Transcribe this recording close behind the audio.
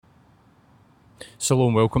So hello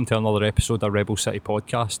and welcome to another episode of Rebel City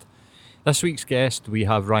Podcast. This week's guest, we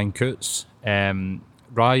have Ryan Coates.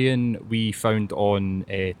 Ryan, we found on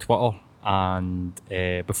Twitter, and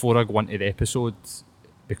before I go into the episode,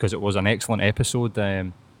 because it was an excellent episode,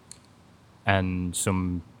 and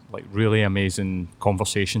some like really amazing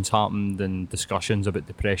conversations happened and discussions about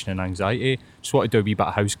depression and anxiety. Just want to do a wee bit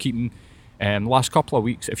of housekeeping. Last couple of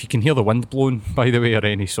weeks, if you can hear the wind blowing, by the way, or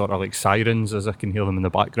any sort of like sirens as I can hear them in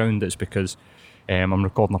the background, it's because I'm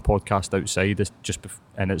recording a podcast outside.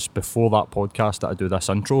 And it's before that podcast that I do this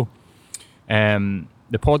intro. The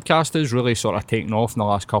podcast has really sort of taken off in the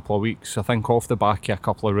last couple of weeks. I think off the back of a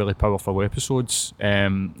couple of really powerful episodes.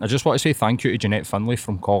 I just want to say thank you to Jeanette Finlay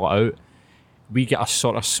from Call It Out. We get a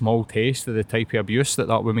sort of small taste of the type of abuse that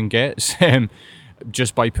woman gets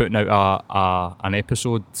just by putting out an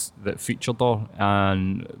episode that featured her,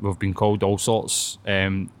 and we've been called all sorts,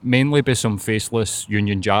 mainly by some faceless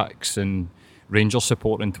Union Jacks and Rangers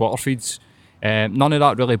supporting Twitter feeds. None of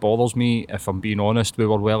that really bothers me, if I'm being honest. We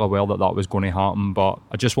were well aware that was going to happen, but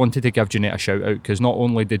I just wanted to give Jeanette a shout out, because not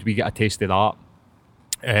only did we get a taste of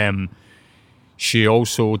that, she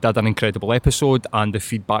also did an incredible episode, and the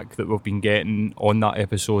feedback that we've been getting on that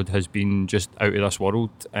episode has been just out of this world.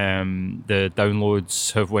 The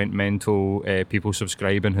downloads have went mental, people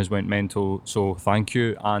subscribing has went mental, so thank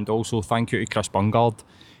you. And also thank you to Chris Bungard.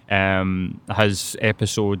 His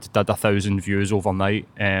episode did 1,000 views overnight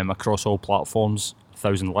across all platforms,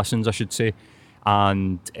 1,000 listens I should say,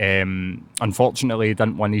 and unfortunately he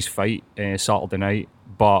didn't win his fight Saturday night,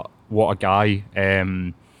 but what a guy.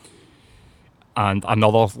 And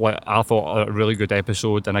another, I thought, a really good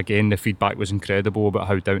episode, and again the feedback was incredible about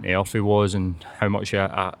how down to earth he was and how much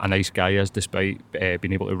a nice guy is despite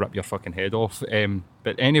being able to rip your fucking head off.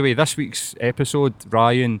 But anyway, this week's episode,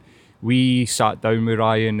 Ryan, we sat down with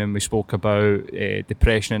Ryan and we spoke about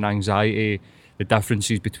depression and anxiety, the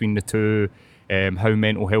differences between the two, how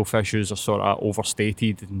mental health issues are sort of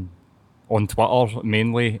overstated on Twitter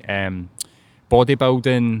mainly,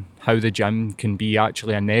 bodybuilding, how the gym can be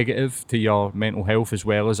actually a negative to your mental health as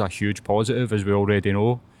well as a huge positive, as we already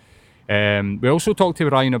know. We also talked to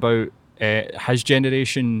Ryan about his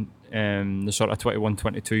generation, the sort of 21,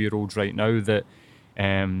 22-year-olds right now that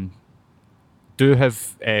do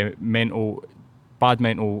have bad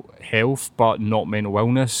mental health but not mental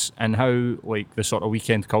illness, and how like the sort of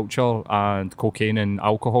weekend culture and cocaine and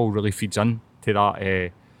alcohol really feeds in to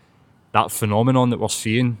that phenomenon that we're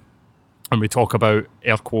seeing. And we talk about,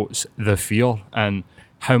 air quotes, the fear, and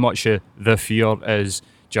how much of the fear is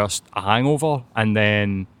just a hangover, and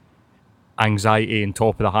then anxiety on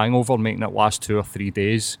top of the hangover, making it last 2 or 3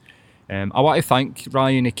 days. I want to thank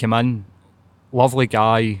Ryan. He came in, lovely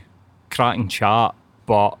guy, cracking chat,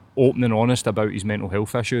 but open and honest about his mental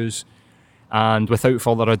health issues. And without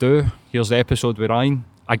further ado, here's the episode with Ryan.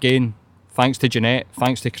 Again, thanks to Jeanette,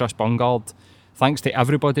 thanks to Chris Bungard, thanks to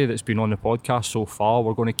everybody that's been on the podcast so far.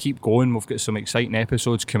 We're going to keep going. We've got some exciting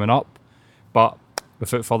episodes coming up. But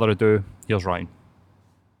without further ado, here's Ryan.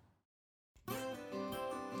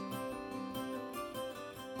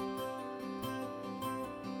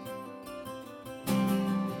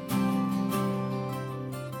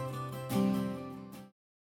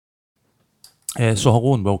 So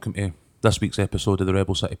hello and welcome to this week's episode of the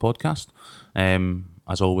Rebel City Podcast.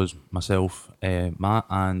 As always, myself, Matt,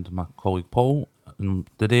 and my colleague Paul. And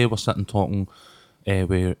today we're sitting talking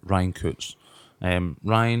with Ryan Coates.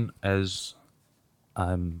 Ryan is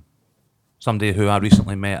somebody who I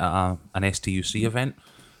recently met at an STUC event.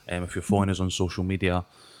 If you're following us on social media,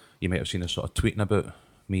 you might have seen us sort of tweeting about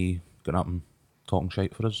me getting up and talking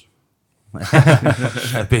shite for us.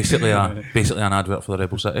 basically an advert for the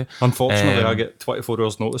Rebel City. Unfortunately, I get 24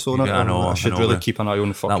 hours notice on it. I know. I should really keep an eye on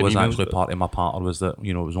the fucking That was emails, actually part of my part, was that,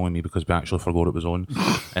 it was only me because we actually forgot it was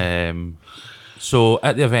on. So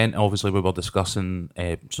at the event, obviously, we were discussing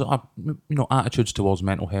attitudes towards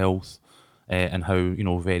mental health, and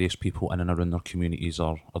how various people in and around their communities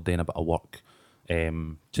are doing a bit of work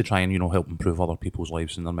to try and help improve other people's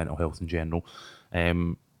lives and their mental health in general.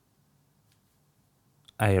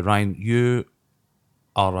 Ryan, you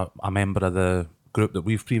are a member of the group that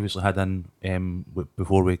we've previously had in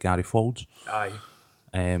before with Gary Faulds. Aye.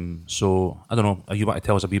 So I don't know. Are you want to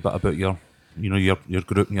tell us a wee bit about your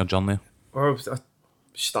group and your journey? Well, I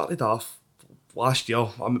started off last year.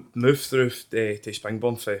 I moved through to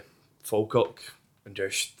Springburn for Falkirk and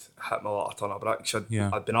just hit my lot a ton of bricks.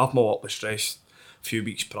 I'd been off my lot with stress a few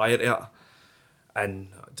weeks prior to it, and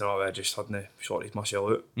I just hadn't sorted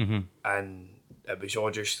myself out. Mm-hmm. And it was all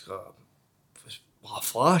just a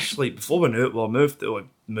flash. Like before we knew it, we moved to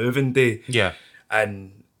moving day. Yeah.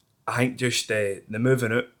 And I think just the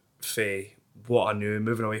moving out for what I knew,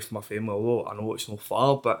 moving away from my family, although I know it's not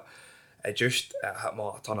far, but it hit me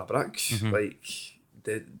like a ton of bricks. Like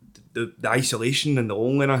the isolation and the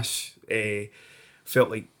loneliness felt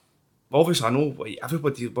like, obviously I know like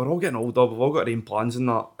everybody, we're all getting older, we've all got our own plans and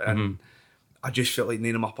that, and I just felt like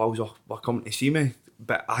none of my pals were coming to see me.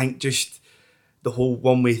 But I think just the whole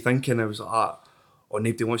one-way thinking, I was like, oh,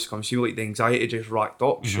 nobody wants to come see me, like the anxiety just racked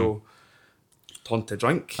up, so turned to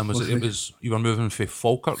drink. And was you were moving from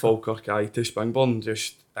Falkirk? Falkirk, aye, to Springburn,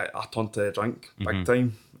 just I turned to drink big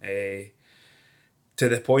time. To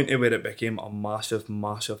the point of where it became a massive,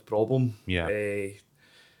 massive problem. Yeah.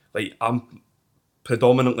 Like I'm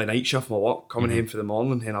predominantly night shift my work, coming home for the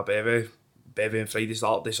morning, and a bevy on Friday,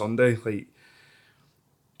 Saturday, Sunday. Like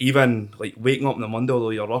even like waking up on the Monday, although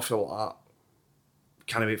you're rough, you're like,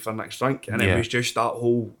 can't wait for the next drink. And it was just that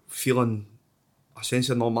whole feeling a sense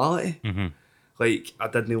of normality. Like I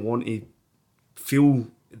didn't want to feel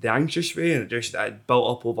the anxious way, and it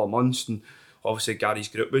built up over months. And obviously Gary's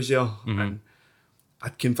group was there, and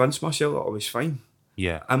I'd convinced myself that I was fine.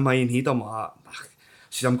 Yeah. In my own head, I'm like,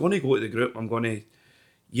 I'm going to go to the group. I'm going to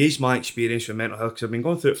use my experience with mental health, because I've been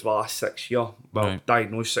going through it for the last 6 years. Well,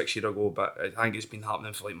 diagnosed 6 years ago, but I think it's been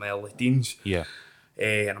happening for like my early teens. Yeah.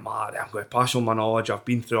 And I'm like, I'm going to pass on my knowledge. I've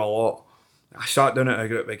been through a lot. I sat down at a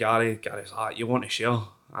group with Gary. Gary's like, you want to share?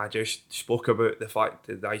 I just spoke about the fact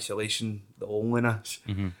that the isolation, the loneliness,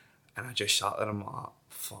 and I just sat there and I'm like,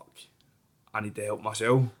 fuck, I need to help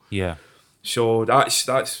myself. Yeah. So that's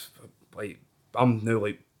like, I'm now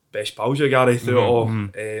like best pals with Gary through it all.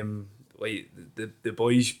 Like the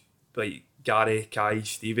boys, like Gary, Kai,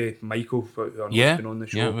 Stevie, Michael, who are not been on the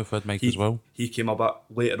show. Yeah, we've had Mike as well. He came a bit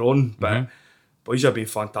later on, but boys have been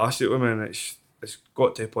fantastic with me, and it's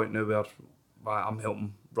got to a point now where I'm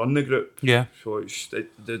helping run the group. Yeah. So it's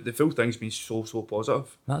the full thing's been so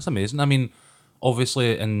positive. That's amazing. I mean,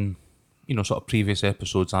 obviously in sort of previous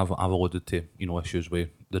episodes, I've alluded to issues with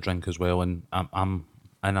the drink as well, and I'm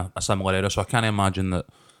in a similar area, so I can't imagine that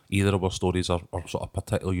either of our stories are sort of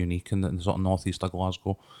particularly unique in the sort of northeast of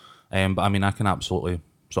Glasgow. But I mean, I can absolutely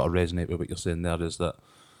sort of resonate with what you're saying there, is that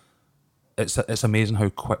it's amazing how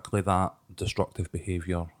quickly that destructive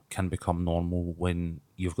behaviour can become normal when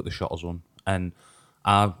you've got the shutters on. And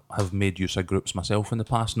I have made use of groups myself in the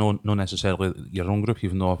past, not necessarily your own group,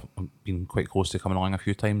 even though I've been quite close to coming along a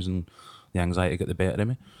few times and the anxiety got the better of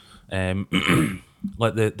me.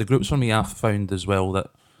 Like the groups for me, I've found as well that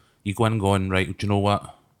you go in going, right, do you know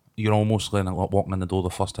what? You're almost like walking in the door the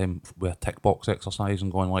first time with a tick box exercise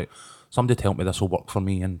and going like, somebody tell me this will work for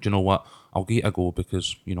me, and do you know what? I'll give it a go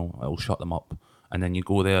because, it'll shut them up. And then you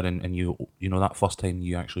go there and you that first time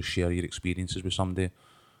you actually share your experiences with somebody,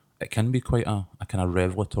 it can be quite a kind of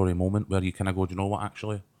revelatory moment where you kind of go, do you know what,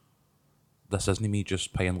 actually? This isn't me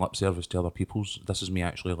just paying lip service to other people's. This is me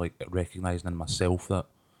actually like recognising in myself that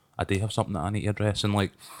I do have something that I need to address. And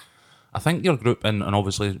like, I think your group and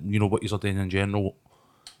obviously, what you're doing in general,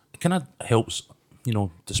 it kind of helps,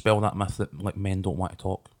 dispel that myth that like men don't want to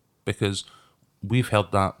talk. Because we've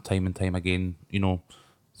heard that time and time again,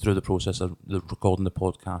 through the process of recording the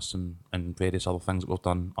podcast and various other things that we've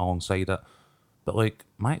done alongside it. But like,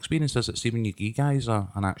 my experience is that Stephen, you give guys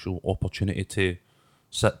an actual opportunity to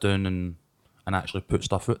sit down and actually put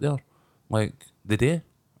stuff out there. Like, they do.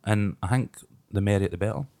 And I think the merrier the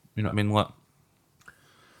better. You know what I mean? Like,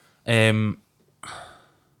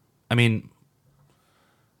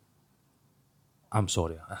 I'm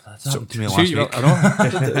sorry. That's happened to me last week. I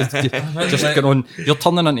know. Just get on. You're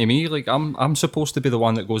turning into me. Like I'm supposed to be the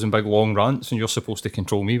one that goes in big long rants, and you're supposed to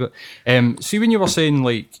control me. But see, when you were saying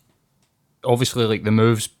like, obviously like the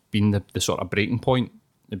move's been the sort of breaking point,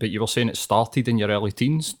 but you were saying it started in your early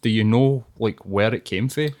teens. Do you know like where it came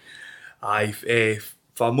from?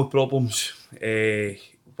 Family problems,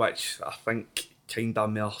 which I think kind of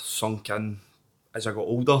more sunk in as I got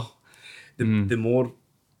older. The more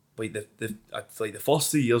like the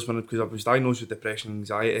first 3 years because I was diagnosed with depression and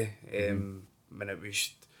anxiety, when it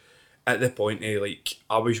was at the point like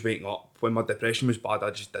I was waking up when my depression was bad,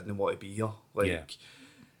 I just didn't want to be here. Like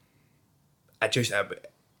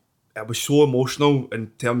it was so emotional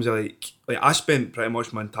in terms of like I spent pretty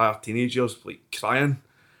much my entire teenage years like crying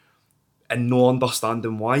and no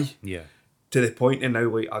understanding why. Yeah. To the point and now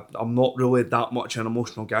like I'm not really that much an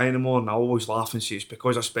emotional guy anymore, and I always laugh and say it's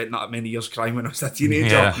because I spent that many years crying when I was a teenager.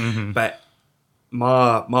 Yeah. But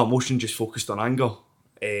my emotion just focused on anger,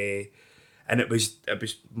 and it was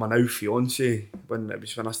my now fiance when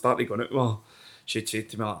I started going out with her. She'd say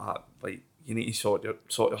to me like you need to sort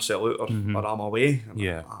yourself out or I'm away. And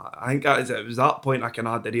yeah, I think it was that point I kind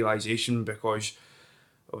of had the realisation, because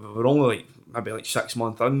we were only like maybe like 6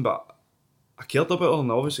 months in, but I cared about her,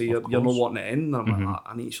 and obviously you're not course. wanting it in. And I'm like,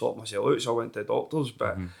 I need to sort myself out, so I went to the doctors.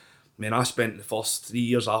 But I mean, I spent the first 3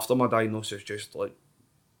 years after my diagnosis just like,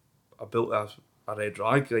 I built a red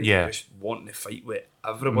rag, like just wanting to fight with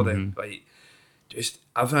everybody, like just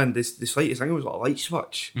everything. The slightest thing was like a light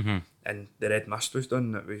switch, and the red mist was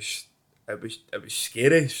done. It was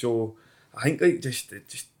scary. So I think like just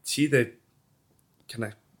see the kind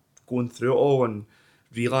of going through it all and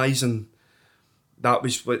realising that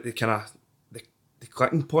was what the kind of the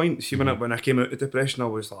clicking point. See, when I came out of depression, I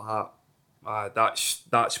was like,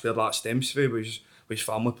 that's where that stems from, was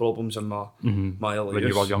family problems in my early when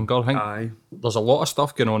years. you were younger. I think Aye. there's a lot of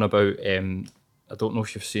stuff going on about. I don't know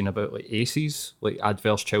if you've seen about like ACEs, like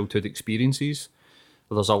adverse childhood experiences.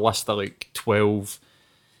 There's a list of like 12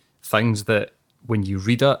 things that when you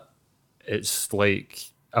read it, it's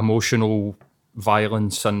like emotional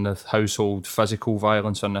violence in the household, physical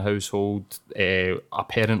violence in the household, a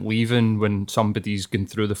parent leaving when somebody's gone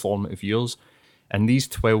through the formative years. And these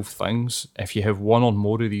 12 things, if you have one or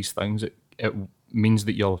more of these things, it means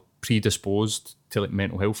that you're predisposed to like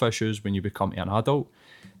mental health issues when you become an adult.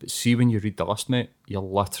 But see, when you read the list, mate, you're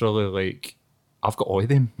literally like, I've got all of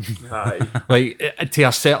them. Aye. Like, to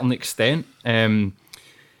a certain extent. And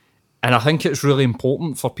I think it's really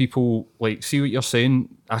important for people, like, see what you're saying.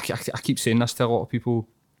 I keep saying this to a lot of people.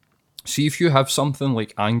 See, if you have something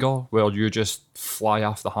like anger where you just fly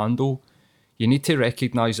off the handle, you need to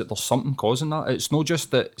recognise that there's something causing that. It's not just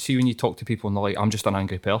that, see, when you talk to people and they're like, I'm just an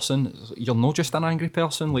angry person. You're not just an angry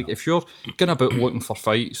person. Like, if you're going about looking for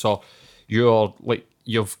fights, or you're like,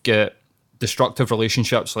 you've got destructive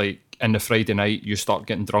relationships, like in the Friday night, you start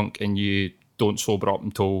getting drunk and you don't sober up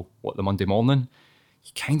until, the Monday morning,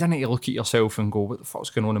 you kind of need to look at yourself and go, what the fuck's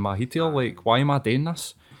going on in my head here? Like, why am I doing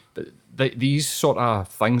this? But these sort of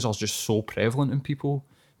things are just so prevalent in people.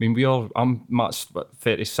 I mean, Matt's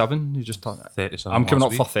 37, you just turned 37. I'm coming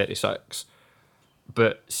up for 36.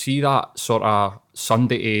 But see that sort of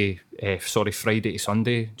Friday to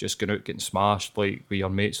Sunday, just going out getting smashed, like, with your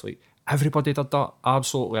mates, like, everybody did that.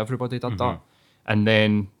 Absolutely everybody did that. And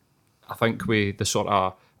then I think with the sort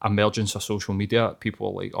of emergence of social media, people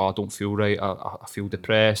are like, I don't feel right, I feel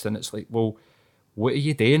depressed. And it's like, well, what are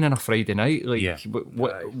you doing on a Friday night? Like,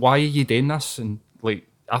 why are you doing this? And like,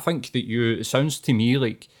 I think that it sounds to me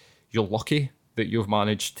like you're lucky that you've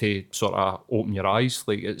managed to sort of open your eyes.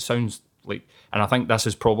 Like, it sounds like, and I think this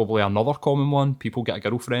is probably another common one. People get a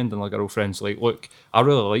girlfriend and the girlfriend's like, look, I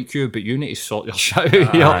really like you, but you need to sort your shit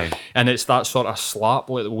out here. And it's that sort of slap,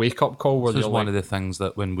 like the wake up call where this you're is one of the things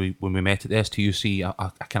that when we met at the STUC,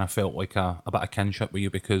 I kind of felt like a bit of kinship with you,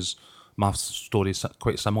 because my story is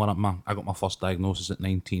quite similar. I got my first diagnosis at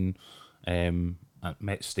 19. I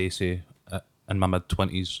met Stacey in my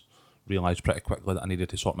mid-20s, realised pretty quickly that I needed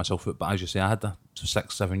to sort myself out. But as you say, I had a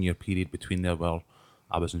 6-7 year period between there where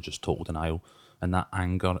I was in just total denial, and that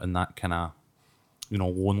anger and that kind of,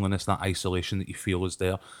 loneliness, that isolation that you feel is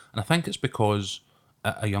there. And I think it's because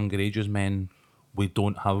at a younger age as men, we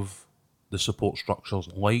don't have the support structures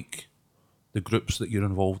like the groups that you're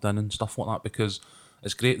involved in and stuff like that, because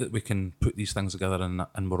it's great that we can put these things together in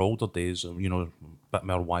our older days, a bit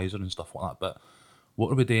more wiser and stuff like that. But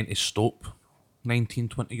what are we doing to stop 19,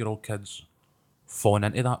 20-year-old kids falling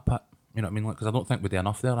into that pit? You know what I mean? Because I don't think we do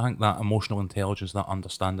enough there. I think that emotional intelligence, that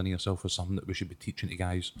understanding of yourself, is something that we should be teaching to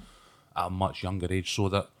guys at a much younger age, so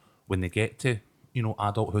that when they get to,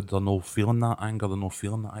 adulthood, they're not feeling that anger, they're not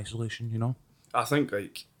feeling that isolation, I think,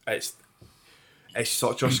 like, it's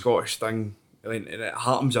such a Scottish thing. Like, and it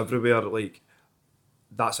happens everywhere. Like,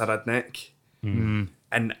 that's a redneck.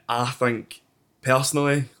 And I think,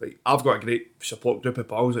 personally, like, I've got a great support group of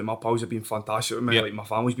pals. Like, my pals have been fantastic with me. Like, my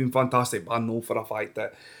family's been fantastic. But I know for a fact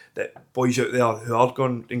that boys out there who are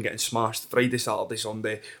going and getting smashed Friday, Saturday,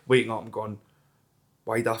 Sunday, waking up and going,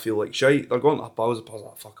 why do I feel like shite? They're going to their pals, the pals are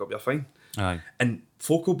like, fuck up, you're fine. Aye. And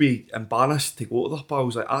folk will be embarrassed to go to their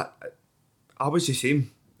pals. Like, I was the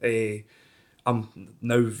same. I'm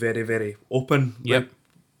now very, very open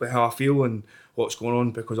with how I feel and what's going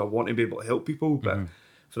on, because I want to be able to help people. But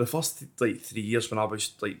for the first 3 years, when I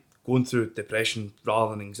was like going through depression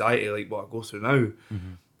rather than anxiety, like what I go through now,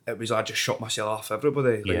 it was, I just shut myself off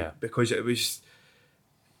everybody, like, because I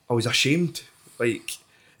was ashamed. Like,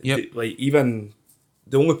 like, even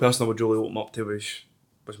the only person I would really open up to was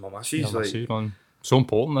my missus. Like, man. So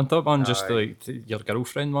important, isn't it, man? Just like your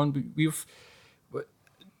girlfriend, man.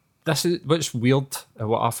 This is what's weird.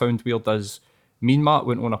 What I found weird is, me and Matt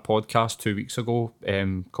went on a podcast 2 weeks ago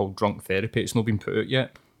called Drunk Therapy. It's not been put out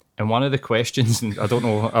yet. And one of the questions, and I don't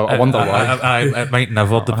know, I wonder why. It might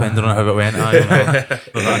never, depending on how it went.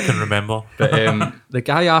 I can remember. But the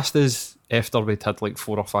guy asked us, after we'd had like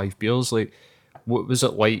 4 or 5 beers, like, what was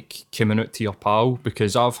it like coming out to your pal?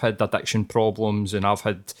 Because I've had addiction problems and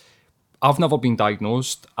I've never been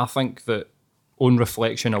diagnosed. I think that on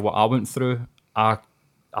reflection of what I went through, I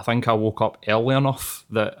think I woke up early enough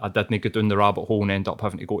that I didn't go down the rabbit hole and end up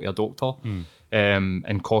having to go to a doctor,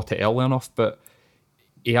 and caught it early enough. But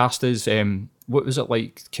he asked us, what was it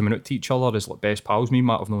like coming out to each other as like best pals? Me and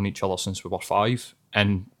Matt have known each other since we were 5,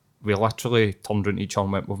 and we literally turned around to each other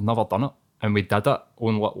and went, we've never done it. And we did it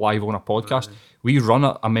on live on a podcast. Right. We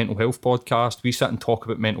run a mental health podcast. We sit and talk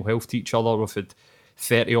about mental health to each other. We've had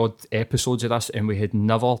 30 odd episodes of this, and we had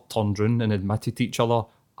never turned around and admitted to each other,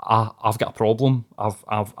 I've got a problem.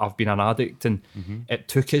 I've been an addict, and it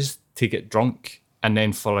took us to get drunk, and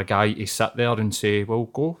then for a guy to sit there and say, well,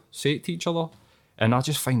 go say it to each other. And I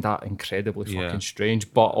just find that incredibly fucking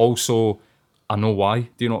strange, but also I know why.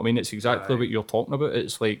 Do you know what I mean? It's exactly what you're talking about.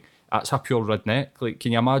 It's like, that's a pure redneck. Like,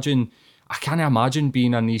 can you imagine? I can't imagine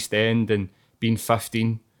being in East End and being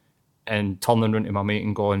 15 and turning around to my mate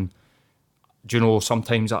and going, do you know,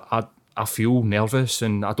 sometimes I feel nervous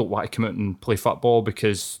and I don't want to come out and play football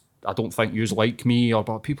because I don't think yous like me, or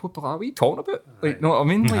but people be like, what are you talking about? Like, you know what I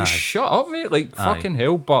mean? Like, shut up, mate. Like, fucking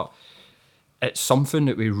hell. But it's something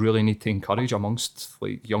that we really need to encourage amongst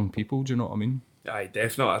like young people. Do you know what I mean? Aye,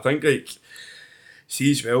 definitely. I think like,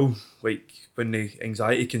 see as well, like when the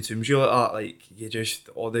anxiety consumes you like that, like you just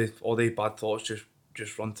all the bad thoughts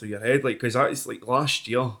just run through your head. Like, because that is like last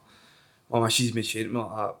year, my missus me saying to me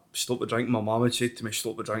like that, stop the drinking. My mum had said to me,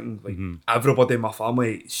 stop the drinking. Like everybody in my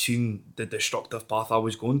family seen the destructive path I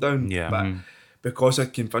was going down. Yeah. But because I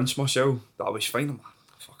convinced myself that I was fine, I'm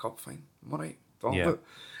like, fuck up, fine, I'm alright.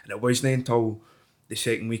 And it wasn't until the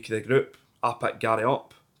second week of the group, I picked Gary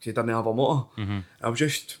up because he didn't have a motor. I was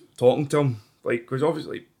just talking to him, like, because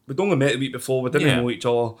obviously we'd only met the week before, we didn't know each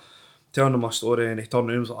other, telling him my story, and he turned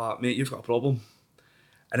around and was like, mate, you've got a problem.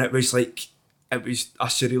 And it was like, it was a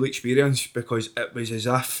surreal experience because it was as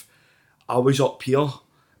if I was up here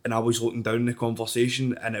and I was looking down the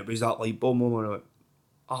conversation, and it was that light bulb moment. I went,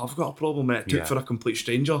 oh, I've got a problem, and it took for a complete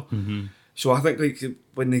stranger. So I think like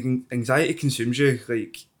when the anxiety consumes you,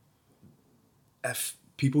 like if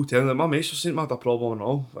people tell me, my mates were saying I had a problem and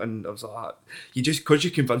all, and I was like, you just, because you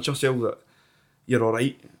convince yourself that you're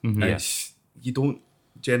alright, you don't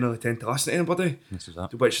generally tend to listen to anybody,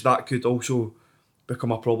 which that could also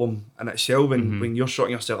become a problem in itself. And when you're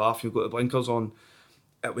shutting yourself off, you've got the blinkers on,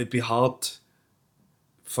 it would be hard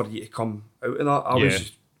for you to come out of that. I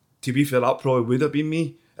was, to be fair, that probably would have been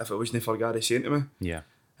me if it wasn't for Gary saying to me. Yeah.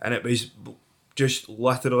 And it was just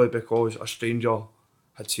literally because a stranger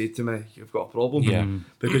had said to me, you've got a problem. Yeah.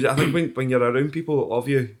 Because I think when you're around people that love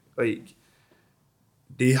you, like,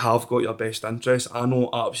 they have got your best interest. I know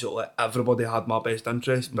absolutely everybody had my best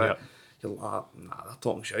interest, but you're like, nah, they're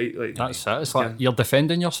talking shit. Like, that's it. It's like you're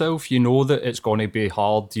defending yourself. You know that it's going to be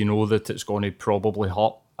hard. You know that it's going to probably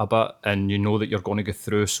hurt a bit, and you know that you're going to go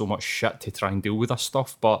through so much shit to try and deal with this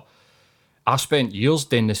stuff. But I spent years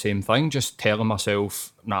doing the same thing, just telling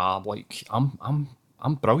myself, nah, like I'm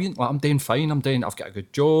brilliant. Like, I'm doing fine. I've got a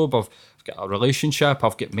good job. I've got a relationship.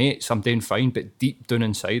 I've got mates. I'm doing fine. But deep down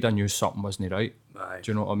inside, I knew something wasn't right.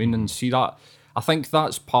 Do you know what I mean? And see that, I think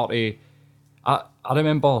that's part of. I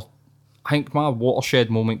remember. I think my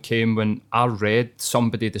watershed moment came when I read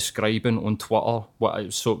somebody describing on Twitter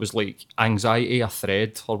so it was like anxiety, a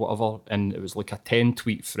thread or whatever, and it was like a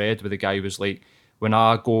 10-tweet thread where the guy was like, when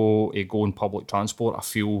I go on public transport, I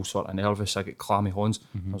feel sort of nervous, I get clammy horns.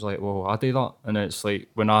 I was like, well, I do that. And it's like,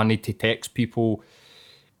 when I need to text people,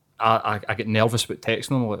 I get nervous about texting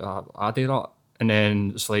them, like, I do that. And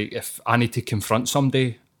then it's like, if I need to confront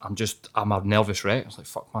somebody, I'm a nervous wreck. I was like,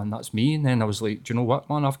 fuck, man, that's me. And then I was like, do you know what,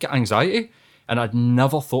 man, I've got anxiety. And I'd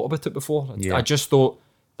never thought about it before. I just thought,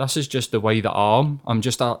 this is just the way that I am.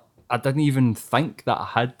 I didn't even think that I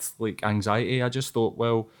had like anxiety. I just thought,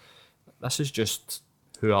 well, this is just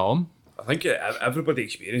who I am. I think everybody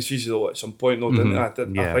experiences it though at some point, though, didn't I?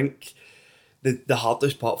 I think the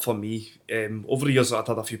hardest part for me, over the years I'd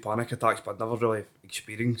had a few panic attacks, but I'd never really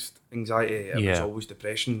experienced anxiety. It was always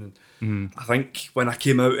depression. And I think when I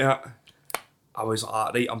came out of it, I was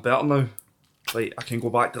like, right, I'm better now. Like, I can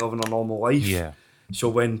go back to living a normal life. Yeah. So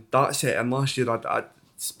when that set in last year,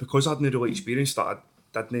 because I'd never really experienced that,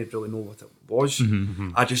 I didn't really know what it was.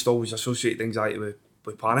 I just always associated anxiety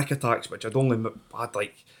with panic attacks, which I'd only had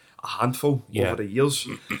like a handful over the years.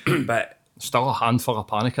 But still a handful of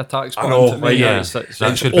panic attacks. I know,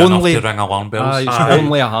 that should be enough to ring alarm bells. It's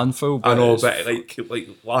only a handful. But I know, but like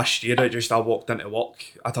last year, I walked into work.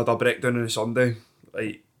 I'd had a breakdown on a Sunday.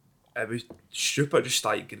 Like, it was stupid. Just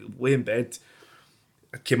like lay in bed.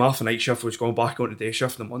 I came off a night shift. Was going back on the day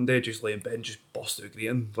shift on Monday. Just lay in bed, and just burst out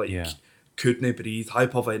greeting. Like, couldn't breathe,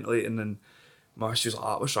 hyperventilating, and my wife was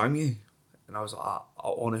like, "What's wrong with you?" And I was like, I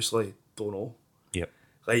honestly don't know. Yep.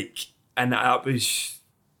 Like, and that was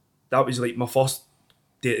like my first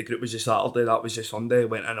day at the group was just Saturday, that was just Sunday,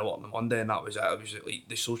 went in and worked on Monday, and that was it. It was like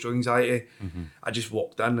the social anxiety. I just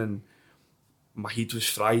walked in and my head was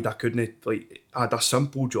fried. I couldn't, like, I had a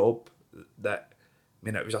simple job that, I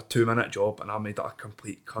mean, it was a 2-minute job and I made it a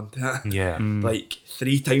complete cunt at it. Yeah. Like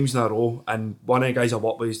 3 times in a row, and one of the guys I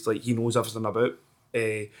work with, like, he knows everything about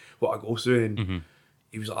what I go through, and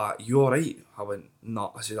he was like, "You alright?" I went,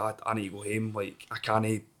 "No." I said, I need to go home, like, I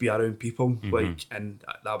can't be around people, like, and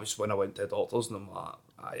that was when I went to the doctors, and I'm like,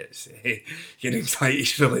 it's, your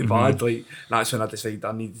anxiety's really bad, like, and that's when I decided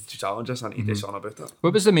I needed to challenge this, I need to do something about it.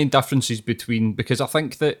 What was the main differences between, because I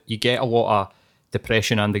think that you get a lot of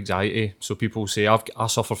depression and anxiety, so people say, I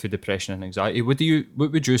suffer from depression and anxiety.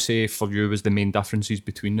 What would you say for you was the main differences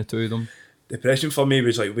between the two of them? Depression for me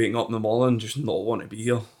was like waking up in the morning, just not wanting to be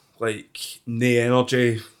here. Like, no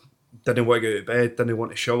energy, didn't want to get out of bed, didn't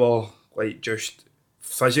want to shower, like, just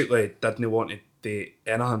physically didn't want to do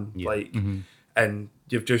anything. Yeah. Like, and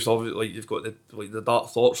you've just obviously, like, you've got the dark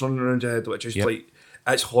thoughts running around your head, which is like,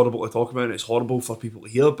 it's horrible to talk about and it's horrible for people to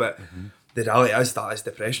hear, but the reality is that is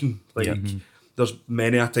depression. Like, there's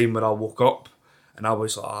many a time where I woke up and I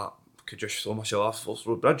was like, could just throw myself off Forest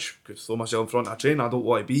Road Bridge, could throw myself in front of a train, I don't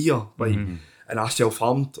want to be here. Like, and I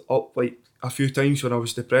self-harmed up, like, a few times when I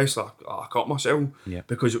was depressed. I cut myself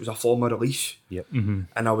because it was a form of release. And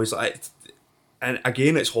I was like, and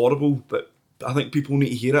again, it's horrible, but I think people need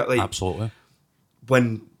to hear it. Like, Absolutely.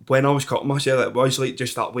 When I was cutting myself, it was like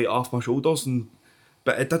just that weight off my shoulders,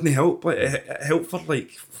 but it didn't help. Like, it helped for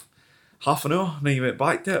like half an hour, and then you went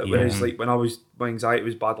back to it. Whereas like when my anxiety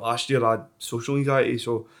was bad last year, I had social anxiety,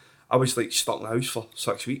 so I was like stuck in the house for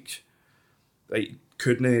 6 weeks. Like,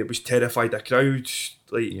 was terrified of crowds.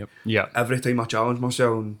 Like, every time I challenged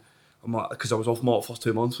myself, and I'm like, because I was off my for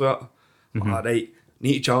 2 months with it, I'm like, right,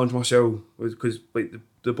 need to challenge myself, because like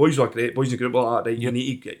the boys were great, boys in the group were like, right,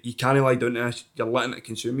 you can't lie down to this, you're letting it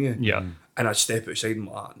consume you. And I'd step outside and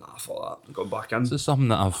I'm like, nah, fuck that, and got back in. This is something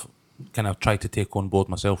that I've kind of tried to take on board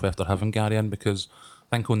myself after having Gary in, because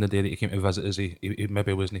I think on the day that he came to visit us, he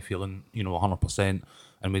maybe wasn't feeling, 100%,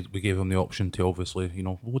 and we gave him the option to obviously,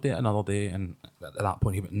 we'll do it another day, and at that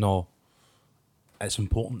point he went, no, it's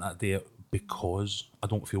important that I do it because I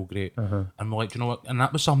don't feel great. And we're like, you know what, and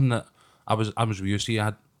that was something that I was with you. See,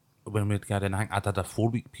 when we had Gary in, I think I'd had a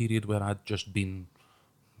 4-week period where I'd just been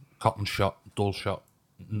curtains shut, doors shut,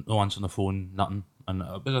 no answering the phone, nothing, and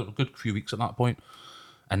it was a good few weeks at that point.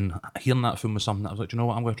 And hearing that from was something that I was like, you know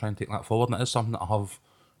what, I'm going to try and take that forward, and it is something that I have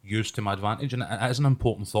used to my advantage, and it is an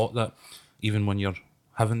important thought that even when you're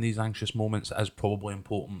having these anxious moments, it is probably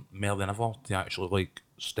important more than ever to actually like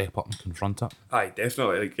step up and confront it. Aye,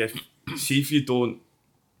 definitely. Like, if you don't,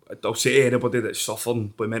 I'll say to anybody that's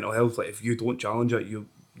suffering with mental health, like, if you don't challenge it,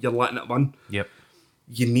 you're letting it win.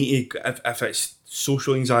 You need to, if it's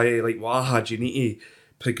social anxiety like what I had, you need to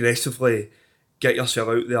progressively get yourself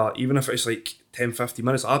out there, even if it's like 10-15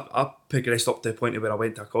 minutes. I progressed up to the point where I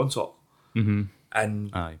went to a concert,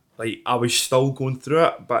 and like I was still going through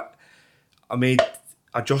it, but I made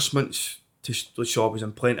adjustments to, so I was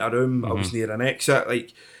in plenty of room, I was near an exit.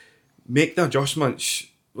 Like, make the adjustments,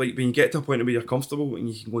 like, when you get to a point where you're comfortable and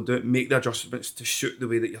you can go and do it, make the adjustments to suit the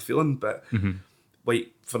way that you're feeling. But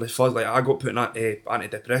like, for the first, like, I got put in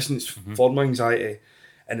antidepressants for my anxiety,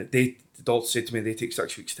 and the doctor said to me they take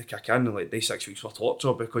 6 weeks to kick in, and like, they 6 weeks were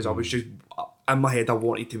torture, because I was just in my head, I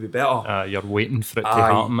wanted to be better. You're waiting for it to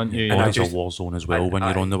happen, aren't you? It's a war zone as well when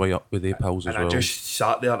you're on the way up with the pills as well. And I just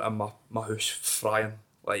sat there in my house frying.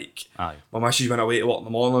 Like, my missus went away to work in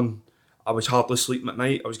the morning, I was hardly sleeping at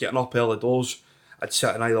night, I was getting up early doors, I'd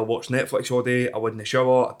sit and either watch Netflix all day, I wouldn't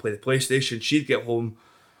shower, I'd play the PlayStation, she'd get home.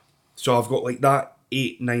 So I've got like that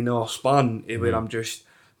 8-9 hour span where I'm just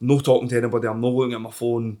not talking to anybody, I'm not looking at my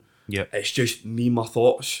phone. It's just me, my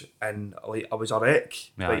thoughts, and like, I was a wreck.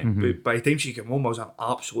 Like, by the time she came home, I was an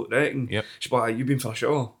absolute wreck. And she's like, "You been for a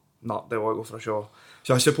shower?" No, they want to go for a shower.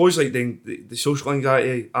 So I suppose like the social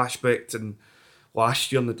anxiety aspect, and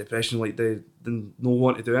last year in the depression, like the no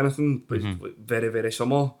want to do anything was like, very, very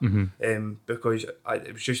similar. Because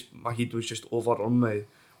it was just, my head was just overrun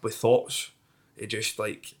with thoughts. It just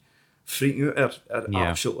like freaking out at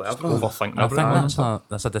absolutely everything. Overthinking. I think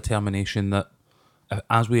that's a determination that,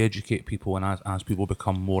 as we educate people and as people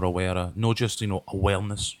become more aware of not just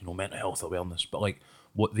awareness, mental health awareness, but like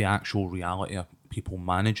what the actual reality of people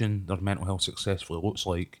managing their mental health successfully looks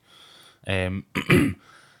like, that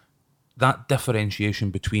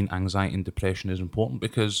differentiation between anxiety and depression is important,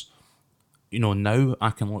 because you know, now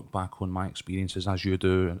I can look back on my experiences as you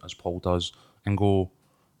do, and as Paul does, and go,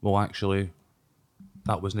 well, actually,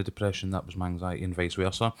 that wasn't depression, that was my anxiety, and vice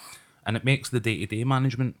versa. And it makes the day-to-day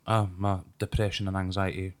management of my depression and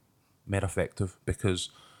anxiety more effective, because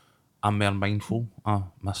I'm more mindful of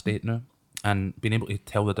my state now. And being able to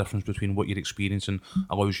tell the difference between what you're experiencing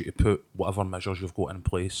allows you to put whatever measures you've got in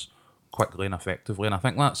place quickly and effectively. And I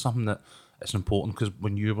think that's something that it's important, because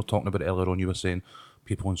when you were talking about it earlier on, you were saying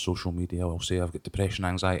people on social media will say I've got depression,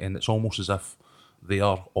 anxiety, and it's almost as if they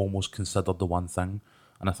are almost considered the one thing.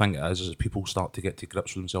 And I think as people start to get to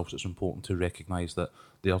grips with themselves, it's important to recognise that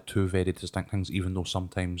they are two very distinct things, even though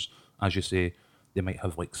sometimes, as you say, they might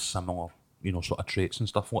have like similar, you know, sort of traits and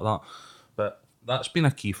stuff like that. But that's been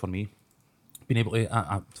a key for me. Being able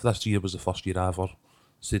to, this year was the first year I ever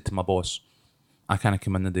said to my boss, I kind of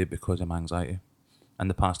come in the day because of my anxiety. In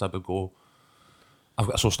the past, I would go, I've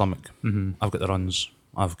got a sore stomach, I've got the runs,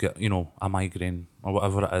 I've got, you know, a migraine, or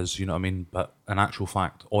whatever it is, you know what I mean? But in actual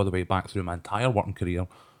fact, all the way back through my entire working career,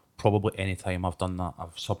 probably any time I've done that,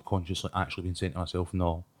 I've subconsciously actually been saying to myself,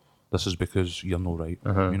 no, this is because you're no right.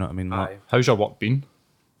 You know what I mean? How's your work been?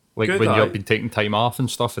 Like, Good, when you've been taking time off and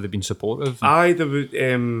stuff, have they been supportive? There was,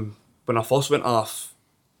 when I first went off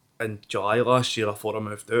in July last year, before I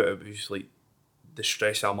moved out, it was like the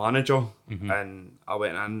stress of a manager, and I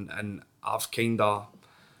went in and I've kind of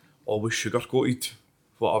always sugarcoated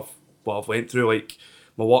what I've went through. Like,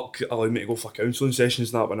 my work allowed me to go for counselling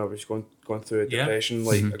sessions and that when I was going through a depression.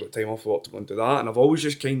 Like, I got time off work to go and do that, and I've always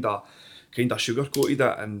just kind of sugarcoated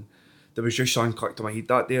it. And there was just something clicked to my head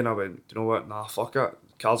that day, and I went, do you know what? Nah, fuck it.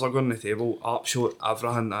 Cards are going on the table. Absolute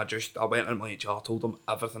everything. I went in my HR, told them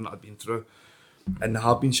everything that I'd been through, and they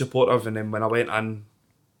have been supportive. And then when I went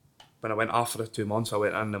off for the 2 months, I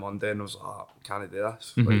went in the Monday and I was like, can I do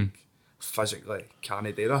this? Like, physically, can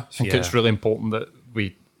I do this? I think it's really important that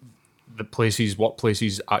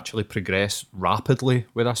workplaces actually progress rapidly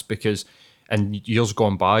with us, because in years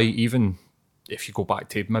gone by, even if you go back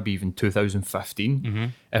to maybe even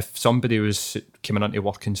 2015, if somebody was coming into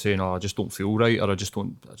work and saying, "Oh, I just don't feel right," or I just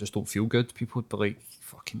don't feel good," people would be like,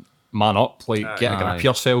 "Fucking man up! Like, get a grip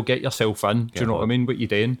yourself, get yourself in." Do you know what I mean? What you're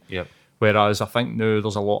doing? Yep. Whereas I think now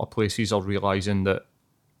there's a lot of places are realising that,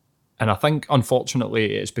 and I think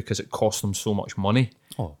unfortunately it's because it costs them so much money.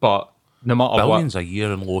 But no matter billions a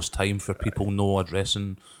year in lost time for people no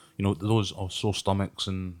addressing, you know, those sore stomachs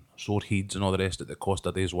and sore heads and all the rest of the cost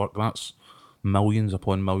a day's work. That's millions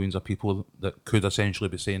upon millions of people that could essentially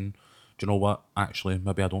be saying, do you know what, actually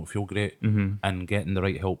maybe I don't feel great, and getting the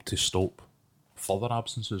right help to stop further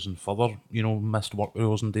absences and further, you know, missed work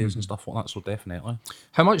hours and days and stuff like that. So definitely.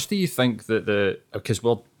 How much do you think that because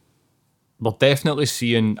we're definitely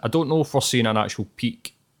seeing, I don't know if we're seeing an actual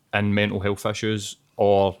peak in mental health issues,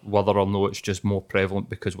 or whether or not it's just more prevalent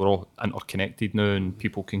because we're all interconnected now and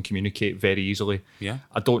people can communicate very easily. Yeah.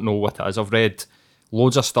 I don't know what it is. I've read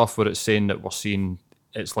loads of stuff where it's saying that we're seeing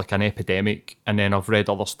it's like an epidemic, and then I've read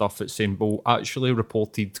other stuff that's saying, well, actually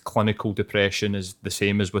reported clinical depression is the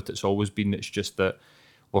same as what it's always been. It's just that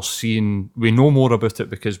we know more about it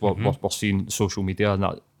because we're seeing social media and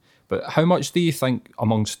that. But how much do you think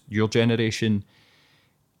amongst your generation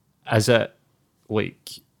is it like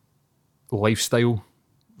lifestyle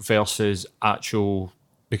versus actual?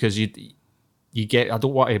 Because you get,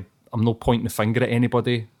 I'm not pointing the finger at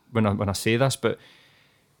anybody when I say this, but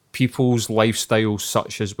people's lifestyles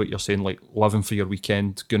such as what you're saying, like living for your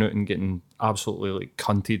weekend, going out and getting absolutely like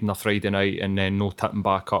cunted on a Friday night and then no tipping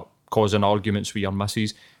back up, causing arguments with your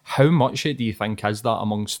missus. How much do you think is that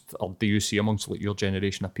amongst, or do you see amongst like your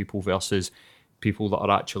generation of people versus people that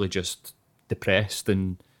are actually just depressed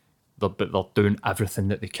and they're doing everything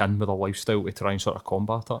that they can with their lifestyle to try and sort of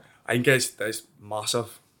combat it? I think it's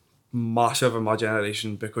massive in my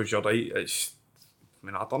generation, because you're right,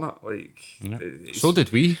 I've done it. Like, so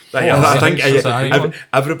did we. I think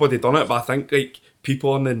everybody done it, but I think like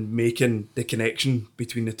people are then making the connection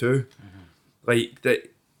between the two. Like that,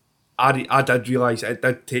 I did realise it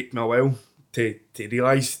did take me a while to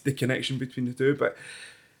realise the connection between the two. But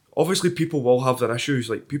obviously, people will have their issues.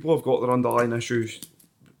 Like, people have got their underlying issues.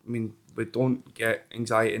 I mean, we don't get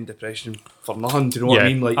anxiety and depression for nothing. Do you know what I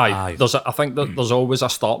mean? Like, I think that there's always a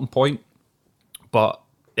starting point, but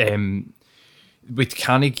we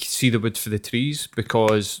can't see the wood for the trees,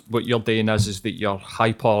 because what you're doing is that you're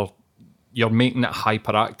making it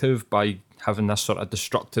hyperactive by having this sort of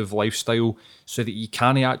destructive lifestyle, so that you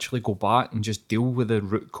can't actually go back and just deal with the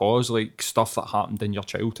root cause, like stuff that happened in your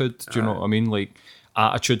childhood. Do you know what I mean? Like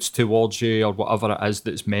attitudes towards you or whatever it is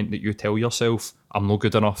that's meant that you tell yourself, I'm not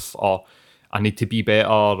good enough, or I need to be better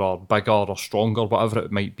or bigger or stronger, whatever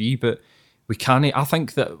it might be. But we can't. I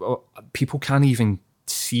think that people can't even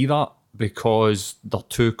see that because they're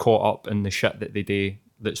too caught up in the shit that they do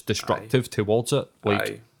that's destructive towards it.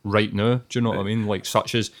 Like right now, do you know what I mean? Like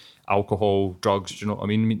such as alcohol, drugs. Do you know what I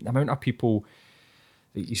mean? The amount of people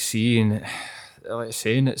that you see and like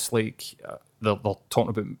saying it's like they're talking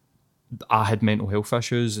about I had mental health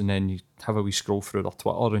issues, and then you have a wee scroll through their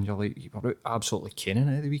Twitter and you're like, you were absolutely canning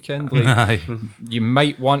it at the weekend. Like, you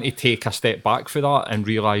might want to take a step back for that and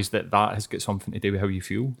realise that has got something to do with how you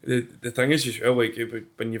feel. The thing is as well, like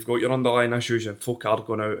when you've got your underlying issues and folk are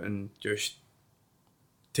going out and just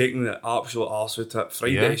taking the absolute arse out of it,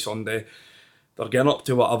 Friday, Sunday, they're getting up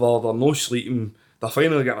to whatever, they're no sleeping, they're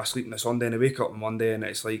finally getting a sleep on the Sunday and they wake up on Monday, and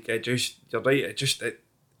it's like, you're right, it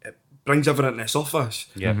brings everything to the surface.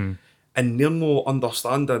 Yeah. Mm-hmm. And they're no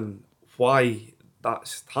understanding why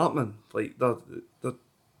that's happening. Like they're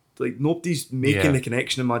like nobody's making the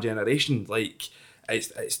connection in my generation. Like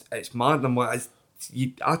it's mad. I'm like,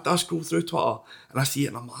 I scroll through Twitter and I see it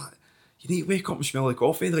and I'm like, you need to wake up and smell like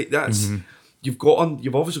coffee. Like that's you've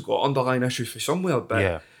obviously got underlying issues for somewhere,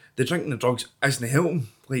 but the drinking the drugs isn't helping.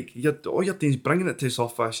 Like all you're doing is bringing it to the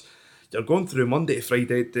surface. You're going through Monday to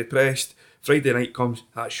Friday depressed. Friday night comes,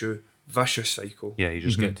 that's you. Vicious cycle. Yeah, you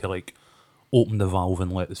just get to like open the valve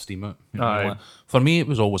and let the steam out. You know, like, for me, it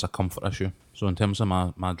was always a comfort issue. So in terms of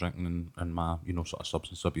my drinking and my sort of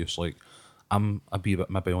substance abuse, like I'm a bit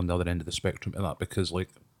maybe on the other end of the spectrum of that, because like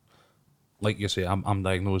you say, I'm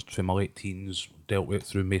diagnosed from my late teens, dealt with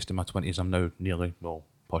through most of my 20s. I'm now nearly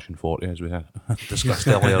pushing 40, as we had discussed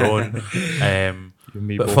earlier on.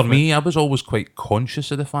 But for me, I was always quite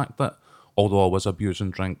conscious of the fact that although I was abusing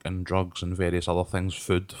drink and drugs and various other things,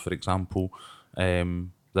 food, for example,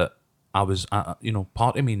 that I was,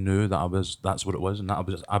 part of me knew that that's what it was, and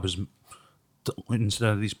that I was, instead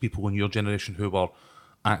of these people in your generation who were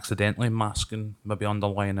accidentally masking maybe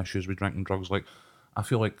underlying issues with drinking drugs, like, I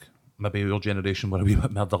feel like maybe your generation were a wee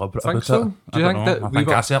bit more deliberate about so? it. Do you think that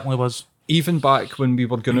I certainly was. Even back when we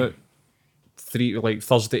were going out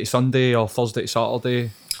Thursday to Sunday or Thursday to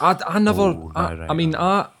Saturday, I never.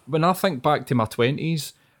 When I think back to my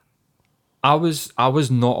 20s, I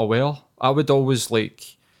was not aware. I would always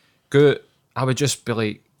go. I would just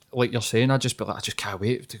be like you're saying. I'd just be like, I just can't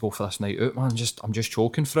wait to go for this night out, man. I'm just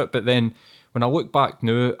choking for it. But then when I look back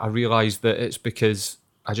now, I realise that it's because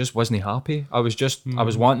I just wasn't happy. I was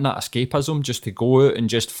wanting that escapism, just to go out and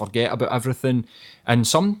just forget about everything. And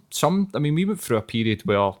we went through a period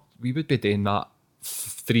where we would be doing that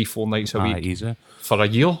 3-4 nights a week. Easy. For a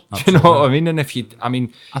year. Absolutely. Do you know what I mean? And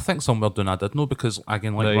I think somewhere doing I did know, because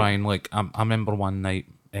again, like Ryan, like I remember one night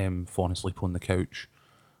falling asleep on the couch,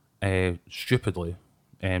 stupidly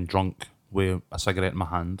drunk with a cigarette in my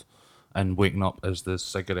hand, and waking up as the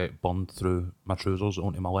cigarette burned through my trousers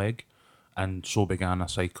onto my leg, and so began a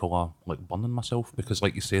cycle of like burning myself, because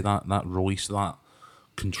like you say, that release, that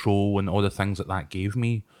control and all the things that gave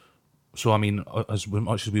me. So I mean, as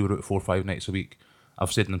much as we were out 4 or 5 nights a week,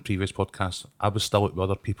 I've said in the previous podcast, I was still out with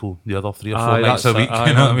other people the other 3 or 4 nights a week.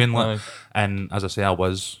 You know what I mean? And as I say, I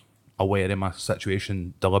was aware of my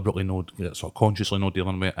situation, deliberately sort of consciously not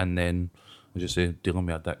dealing with it, and then, as you say, dealing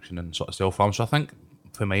with addiction and sort of self-harm. So I think,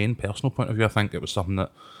 from my own personal point of view, I think it was something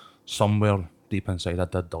that somewhere deep inside I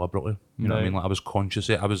did deliberately. You know what I mean? Like I was conscious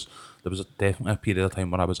of it. There was definitely a period of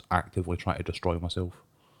time where I was actively trying to destroy myself.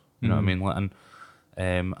 You know what I mean? Like,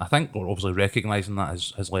 and I think obviously recognising that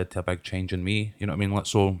has led to a big change in me. You know what I mean? Like,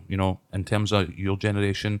 so, in terms of your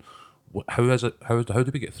generation, how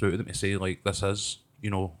do we get through to them to say, like, this is,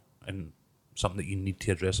 and something that you need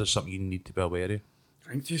to address, is something you need to be aware of?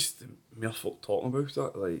 I think just mere folk talking about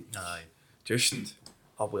it, like, just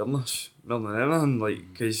awareness more than anything,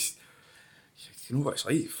 like, because you know what it's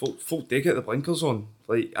like, folk do get the blinkers on.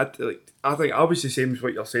 Like, I think I was the same as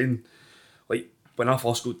what you're saying. Like, when I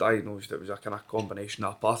first got diagnosed, it was a kind of combination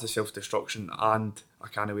of a path of self-destruction and I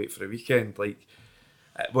can't wait for the weekend. Like,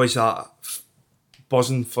 it was that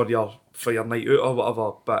buzzing for your night out or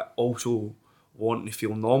whatever, but also wanting to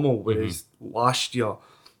feel normal. Whereas last year,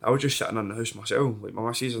 I was just sitting in the house myself. Like, my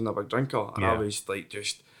missus isn't a big drinker, and I was like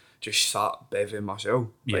just sat bevving myself.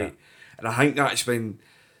 Like, and I think that's when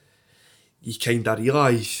you kind of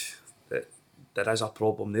realise that there is a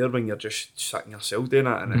problem there when you're just sitting yourself doing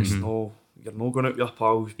it, and it's no. You're not going out with your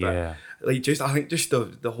pals, but like I think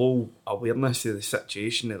the whole awareness of the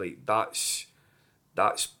situation, like that's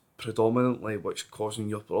predominantly what's causing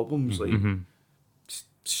your problems. Like,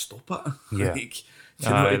 stop it. Yeah,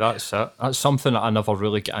 like, that's it. That's something that I never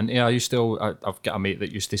really get into. I've got a mate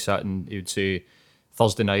that used to sit and he would say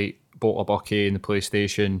Thursday night bought a bucky in the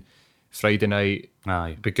PlayStation, Friday night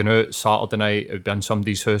be going out, Saturday night it would be in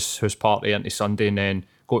somebody's house party into Sunday, and then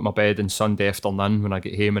go to my bed on Sunday afternoon when I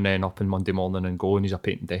get home, and then up on Monday morning and go, and he's a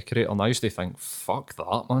paint and decorator. And I used to think, fuck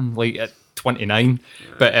that, man. Like at 29,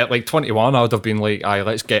 but at like 21, I would have been like, aye,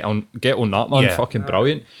 let's get on that, man. Yeah. Fucking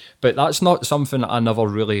brilliant. But that's not something that I never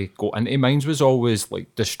really got into. Mine was always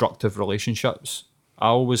like destructive relationships. I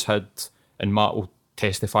always had, and Matt will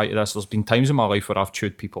testify to this, there's been times in my life where I've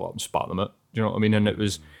chewed people up and spat them out. Do you know what I mean? And it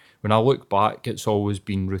was, when I look back, it's always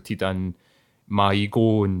been rooted in my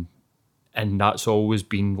ego, and that's always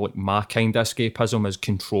been like my kind of escapism, is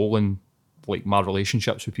controlling like my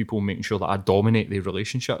relationships with people, making sure that I dominate their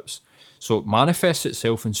relationships. So it manifests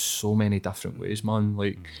itself in so many different ways, man.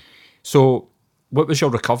 Like, so what was your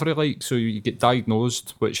recovery like? So you get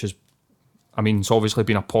diagnosed, which is, I mean, it's obviously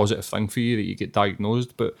been a positive thing for you that you get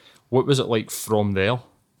diagnosed, but what was it like from there?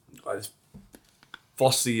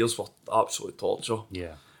 First 3 years were absolute torture.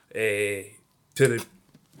 Yeah.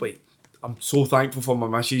 I'm so thankful for my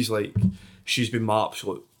missus. Like, she's been my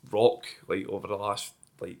absolute rock, like, over the last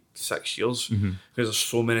like 6 years, because there's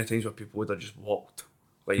so many times where people would have just walked.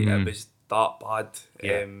 Like, it was that bad.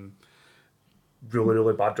 Yeah. Really,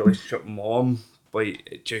 really bad relationship with my mum. Like,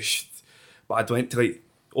 it just, but I went to, like,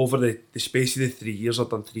 over the space of the 3 years, I'd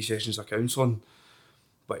done 3 sessions of counselling.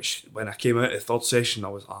 Which, when I came out of the third session, I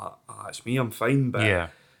was like, it's me, I'm fine. But Yeah. I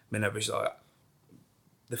mean, it was like,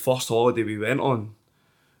 the first holiday we went on,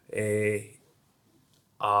 the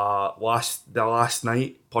last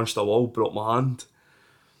night, punched a wall, broke my hand.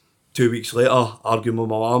 2 weeks later, arguing with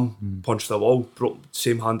my mum, punched the wall, broke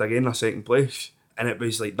same hand again, a second place. And it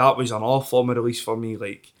was like, that was another form of release for me,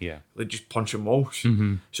 like just punching walls.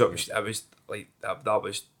 So it was like, that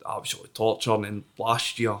was absolutely torture. And then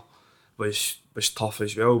last year was tough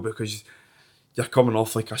as well, because you're coming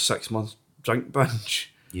off like a 6 month drink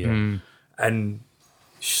binge. Yeah. And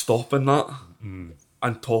stopping that,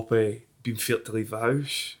 on top of being feared to leave the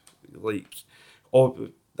house, like, I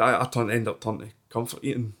ended up turning to comfort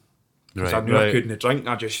eating, because I knew I couldn't drink.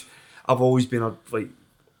 I've always been like,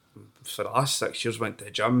 for the last 6 years, went to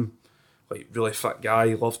the gym, like, really fit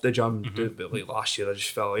guy, loved the gym, but like last year I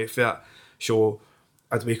just fell away from it. So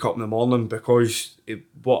I'd wake up in the morning, because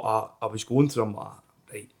what I was going through, I'm like,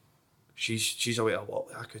 right, she's away a lot,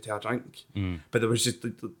 I could have a drink. But there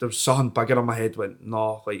was something bigger in my head, went,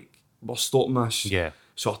 no, like, we're stopping this. Yeah.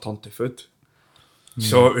 So I turned to food.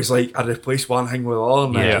 So it was like, I replaced one thing with the other,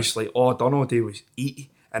 and I just like, all I done all day was eat,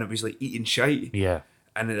 and it was like eating shite. Yeah.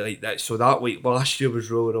 And it, like that, so that week last year was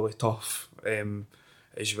really, really tough,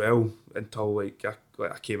 as well, until like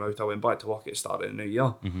I came out. I went back to work at the start of the new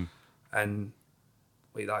year, and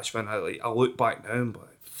like that's when I look back now and be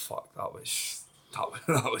like, fuck, that was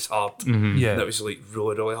hard. Yeah. That was like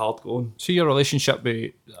really, really hard going. So your relationship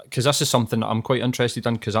with, because this is something that I'm quite interested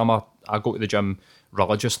in, because I go to the gym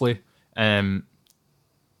religiously. Do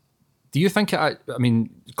you think I mean,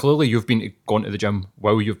 clearly you've gone to the gym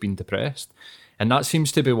while you've been depressed, and that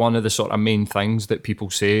seems to be one of the sort of main things that people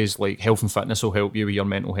say is like health and fitness will help you with your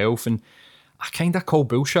mental health, and I kind of call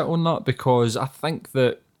bullshit on that, because I think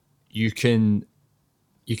that you can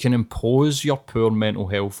impose your poor mental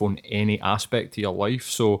health on any aspect of your life.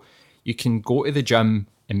 So you can go to the gym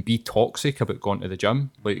and be toxic about going to the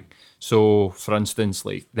gym. Like, so for instance,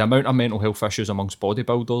 like the amount of mental health issues amongst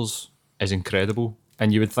bodybuilders is incredible.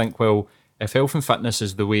 And you would think, well, if health and fitness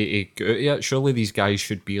is the way to get out of it, surely these guys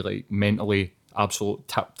should be like mentally absolute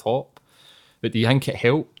tip top. But do you think it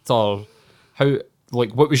helped, or how?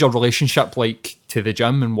 Like, what was your relationship like to the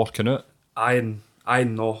gym and working out? I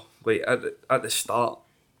know, like at the start,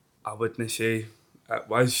 I wouldn't say it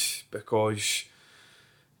was, because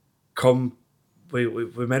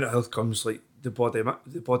with mental health comes like the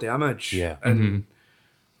body image. Yeah. And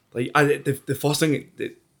like the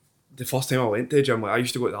first time I went to the gym, like I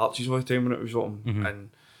used to go to the Arches all the time when it was open,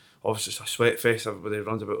 and obviously it's a sweat fest. Everybody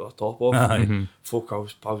runs about with their top off. Folk I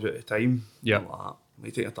was pals with at the time. Yeah. I'm like, you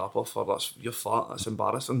take your top off, or you're fat. That's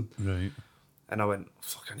embarrassing. Right. And I went,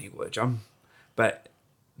 fuck, I need to go to the gym. But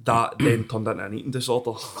that then turned into an eating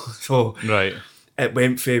disorder. So Right. it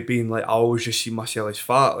went from being like, I always just see myself as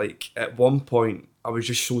fat. Like, at one point, I was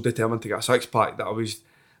just so determined to get a six pack that I was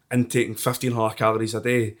intaking 1,500 calories a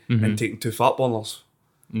day and taking 2 fat burners.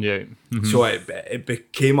 Yeah. So it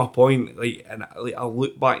became a point, like, and like I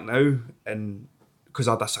look back now, and because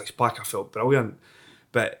I had a six pack, I felt brilliant.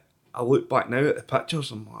 But I look back now at the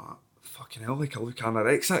pictures, I'm like, fucking hell, like I look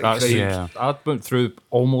anorexic. That's, like, yeah. I went through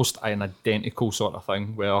almost an identical sort of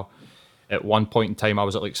thing where at one point in time I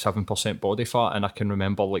was at like 7% body fat, and I can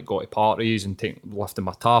remember like going to parties and lifting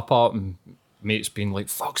my top up and mates being like,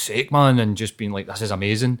 fuck's sake, man, and just being like, this is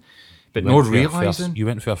amazing. but no realising. You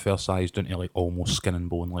went for a fair size down to like almost skin and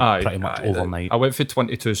bone, like pretty much overnight. I went for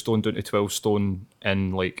 22 stone down to 12 stone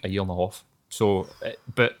in like a year and a half. So,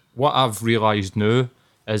 but what I've realised now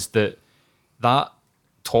is that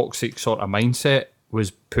toxic sort of mindset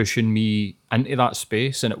was pushing me into that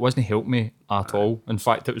space, and it wasn't helping me at all. In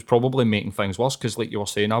fact, it was probably making things worse, because like you were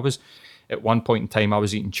saying, at one point in time I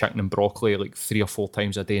was eating chicken and broccoli like 3 or 4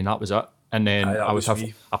 times a day, and that was it. And then I would have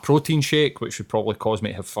a protein shake, which would probably cause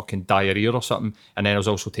me to have fucking diarrhea or something. And then I was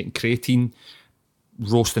also taking creatine,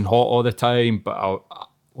 roasting hot all the time. But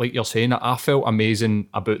like you're saying, I felt amazing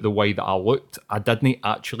about the way that I looked. I didn't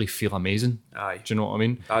actually feel amazing. Aye. Do you know what I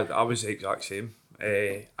mean? I was the exact same.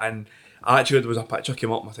 And actually there was a picture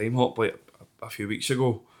came up my time hop like a few weeks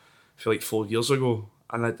ago, I feel like 4 years ago.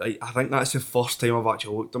 And I think that's the first time I've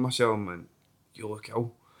actually looked at myself and went, you look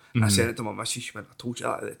ill. And I sent it to my missus, she went, I told you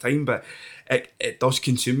that at the time, but it does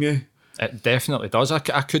consume you. It definitely does. I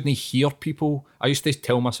couldn't hear people. I used to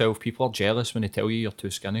tell myself people are jealous when they tell you you're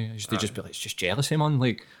too skinny. I used to just be like, it's just jealousy, man.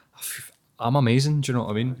 Like, I'm amazing, do you know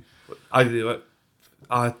what I mean?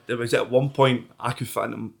 It was at one point I could fit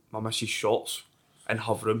into my missus' shorts in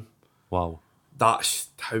her room. Wow. That's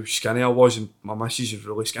how skinny I was, and my missus is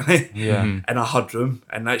really skinny. Yeah. In a hard room,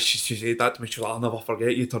 and that she said that to me. She was like, I'll never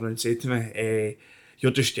forget you turned and said to me,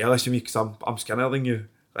 you're just jealous of me because I'm skinnier than you.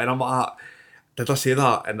 And I'm like, did I say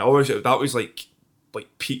that? And that was like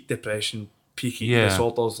peak depression, peak eating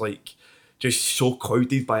disorders, like just so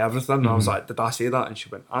clouded by everything. And I was like, did I say that? And she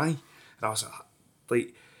went, aye. And I was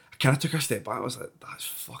like I kind of took a step back. I was like, that's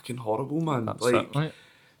fucking horrible, man. That's it, right?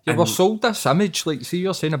 Yeah, we're sold this image, like, see,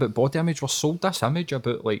 you're saying about body image, we're sold this image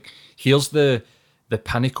about, like, here's the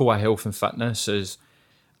pinnacle of health and fitness is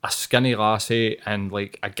a skinny lassie and,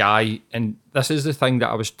 like, a guy, and this is the thing that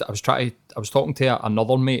I was talking to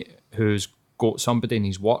another mate who's got somebody in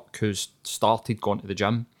his work who's started going to the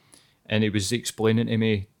gym, and he was explaining to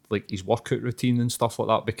me, like, his workout routine and stuff like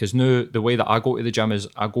that, because now, the way that I go to the gym is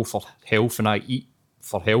I go for health and I eat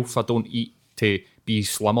for health. I don't eat to be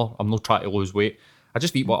slimmer. I'm not trying to lose weight. I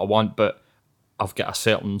just eat what I want, but I've got a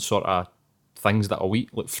certain sort of things that I'll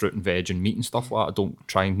eat, like fruit and veg and meat and stuff like that. I don't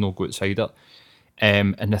try and not go outside it.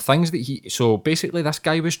 And the things that so basically this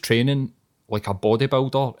guy was training like a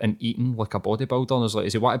bodybuilder and eating like a bodybuilder. And I was like,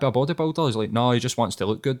 does he want to be a bodybuilder? He's like, no, he just wants to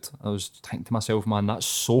look good. I was thinking to myself, man, that's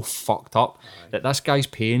so fucked up that this guy's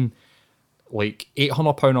paying like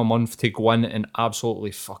 £800 a month to go in and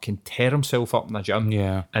absolutely fucking tear himself up in the gym.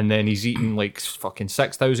 Yeah. And then he's eating like fucking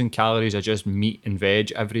 6,000 calories of just meat and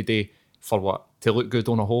veg every day for what? To look good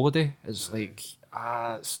on a holiday? It's like,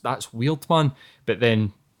 that's weird, man. But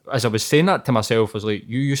then as I was saying that to myself, I was like,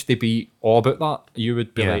 you used to be all about that. You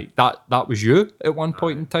would be like, that was you at one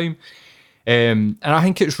point in time. And I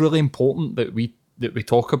think it's really important that we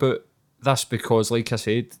talk about this because, like I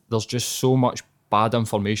said, there's just so much bad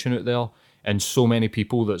information out there. And so many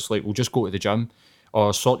people that's like, we'll just go to the gym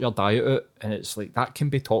or sort your diet out. And it's like, that can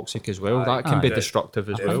be toxic as well. That can be destructive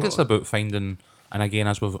as well. I think it's about finding, and again,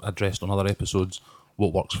 as we've addressed on other episodes,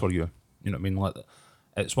 what works for you. You know what I mean? Like,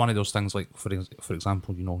 it's one of those things like, for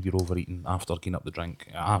example, you know, you're overeating after getting up the drink.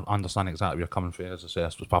 I understand exactly where you're coming from. As I say,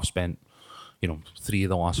 I've spent, 3 of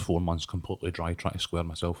the last 4 months completely dry trying to square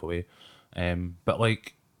myself away. But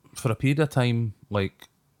like, for a period of time, like,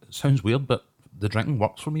 it sounds weird, but the drinking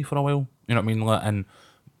worked for me for a while. You know what I mean? Like, and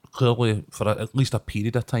clearly, for at least a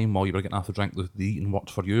period of time while you were getting off the drink, the eating worked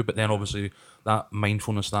for you. But then, obviously, that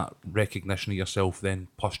mindfulness, that recognition of yourself, then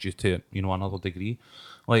pushed you to another degree.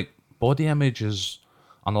 Like, body image is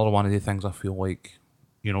another one of the things I feel like,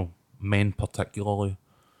 men particularly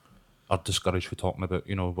are discouraged for talking about.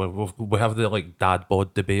 We have the like dad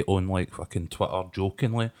bod debate on like fucking Twitter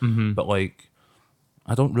jokingly, but like,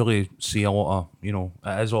 I don't really see a lot of,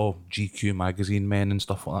 it is all GQ magazine men and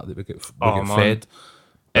stuff like that we get fed.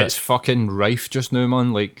 It's fucking rife just now,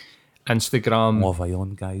 man. Like, Instagram. Love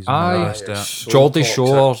Island guys. Geordie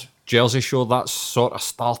Shore, Jersey Shore, that's sort of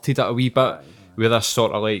started it a wee bit with this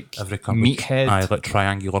sort of like meathead. Aye, like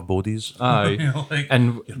triangular bodies. Aye.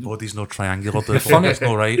 And your body's not triangular, it's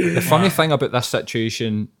not right. The funny thing about this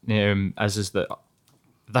situation is that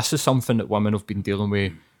this is something that women have been dealing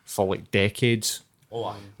with for like decades.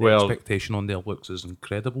 The expectation on their looks is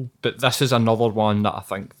incredible. But this is another one that I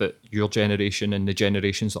think that your generation and the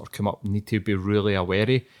generations that are come up need to be really aware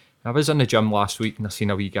of. I was in the gym last week and I seen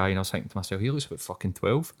a wee guy and I was thinking to myself, he looks about fucking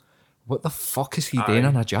 12. What the fuck is he doing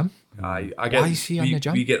in a gym? Why is he in the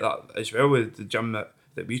gym? We get that as well with the gym that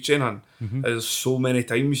we train in. There's so many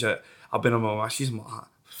times that I've been on my masses and I'm like,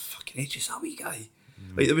 fucking it's just a wee guy.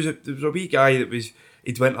 Like there was a wee guy that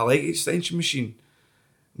he'd went a leg extension machine.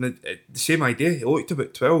 And the same idea, he looked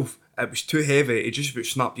about 12. It was too heavy, he just about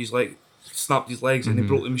snapped his leg. snapped his legs and he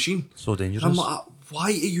broke the machine. So dangerous. And I'm like, why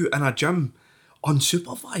are you in a gym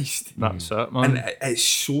unsupervised? That's it, man. And it's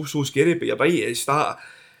so scary. But you're right, it's that,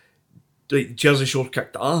 like, Jersey Shore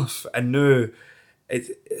kicked it off, and now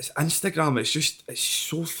it's Instagram. It's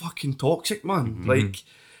so fucking toxic, man. Like,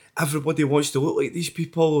 everybody wants to look like these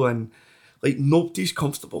people, and like nobody's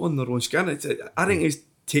comfortable in their own skin. I think it's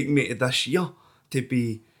taken me to this year to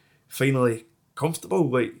be finally comfortable.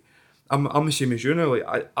 Like, I'm the same as you now.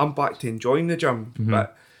 Like, I'm back to enjoying the gym,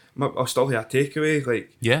 but I'll still have a takeaway.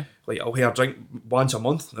 Like I'll have a drink once a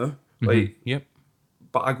month now. Like, Yep.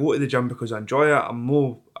 but I go to the gym because I enjoy it. I'm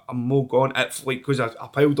more gone. It's like, because I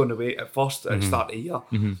piled on the weight at first at the start of the year.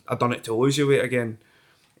 I've done it to lose the weight again.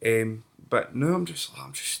 But now I'm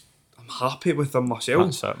happy with them myself.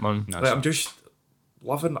 That's it, man. Like, I'm just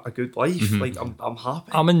living a good life. Like, I'm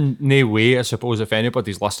happy. I'm in no way, I suppose, if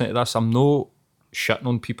anybody's listening to this, I'm no shitting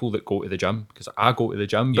on people that go to the gym, because I go to the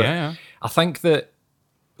gym. But Yeah. I think that,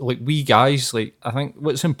 like, we guys, like, I think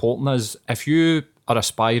what's important is, if you are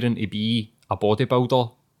aspiring to be a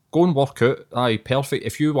bodybuilder, go and work out. Aye, perfect.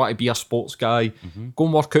 If you want to be a sports guy, go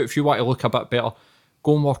and work out. If you want to look a bit better,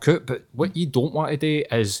 go and work out. But what you don't want to do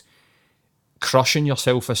is crushing your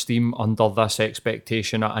self-esteem under this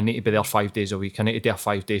expectation that I need to be there 5 days a week, I need to do a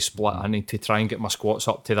 5-day split, I need to try and get my squats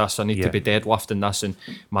up to this, I need to be deadlifting this, and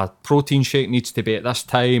my protein shake needs to be at this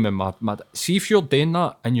time, and my see, if you're doing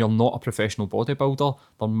that and you're not a professional bodybuilder,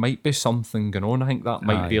 there might be something going on. I think that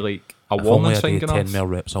might be like a warning sign. If only I do 10 more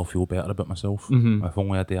reps, I'll feel better about myself. If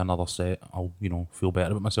only I do another set, I'll feel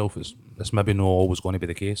better about myself. It's maybe not always going to be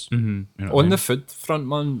the case. You know On the food front,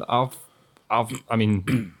 man, I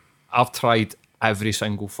mean, I've tried every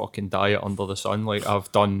single fucking diet under the sun. Like, I've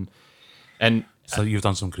done, and so you've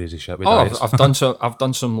done some crazy shit with diets. I've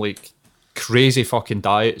done some like crazy fucking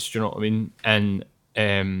diets. Do you know what I mean?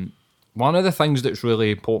 And one of the things that's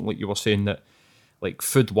really important, like you were saying, that like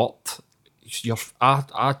food worked.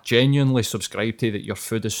 I genuinely subscribe to that. Your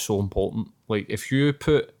food is so important. Like, if you're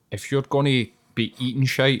going to be eating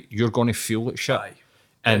shit, you're going to feel like shit. Aye,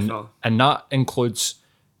 and definitely. and that includes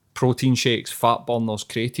protein shakes, fat burners,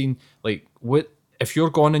 creatine. Like, what if you're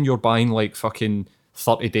going and you're buying like fucking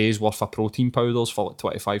 30 days worth of protein powders for like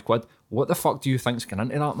 25 quid? What the fuck do you think's going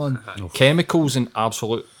into that, man? Chemicals and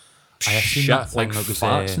absolute I have seen shit, that thing like that was,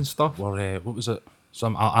 fats and stuff. Where, what was it?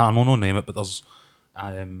 Some I don't know name it, but there's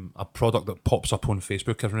a product that pops up on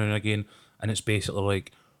Facebook every now and again, and it's basically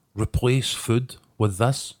like, replace food with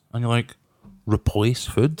this, and you're like, replace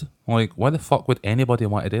food? Like, why the fuck would anybody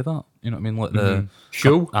want to do that? You know what I mean? Like the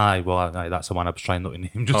Show? Aye, that's the one I was trying not to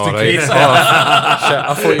name, just All in right. case. Shit,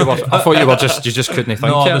 I thought you were just couldn't think.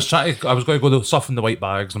 No, it. I was going to go to stuff in the white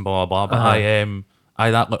bags and blah blah blah.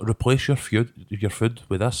 But that, like, replace your food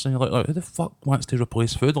with this, and you're like, who the fuck wants to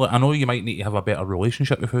replace food? Like, I know you might need to have a better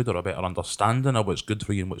relationship with food or a better understanding of what's good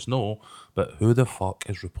for you and what's no, but who the fuck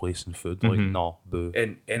is replacing food? Like, no, boo.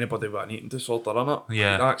 And anybody with an eating disorder, innit?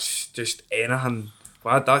 Yeah. That's just anything.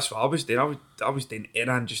 Well, that's what I was doing. I was doing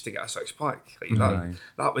anything just to get a six pack. Like,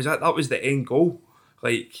 that was it. That was the end goal.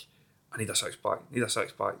 Like, I need a six pack.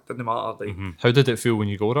 Didn't matter. Like, How did it feel when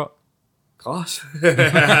you got it? class.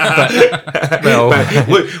 Well,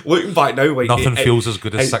 But looking back now, like, Nothing feels as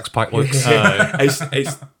good as six pack looks.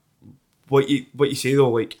 it's what you say though.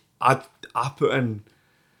 Like, I put in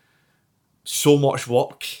so much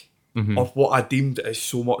work, or what I deemed as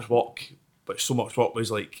so much work, but so much work was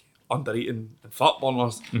like under eating and fat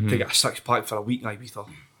burners to get a six pack for a week in Ibiza.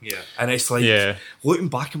 Yeah. And it's like, looking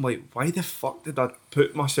back, I'm like, why the fuck did I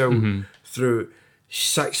put myself through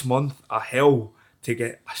 6 months of hell to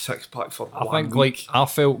get a six pack for I 1 think week? like I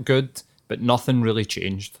felt good, but nothing really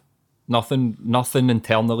changed. Nothing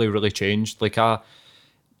internally really changed. Like, I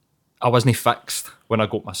wasn't fixed when I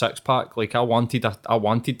got my six pack. Like, I wanted that,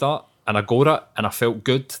 and I got it, and I felt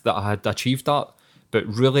good that I had achieved that. But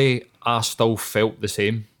really, I still felt the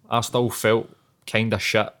same. I still felt kind of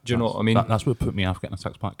shit. Do you know what I mean? That's what put me off getting a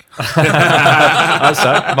six pack. That's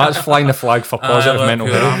it. That's flying the flag for positive mental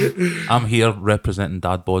health. I'm here representing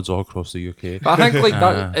dad bods all across the UK. But I think like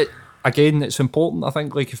that. Again, it's important. I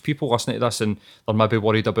think like if people listening to this and they're maybe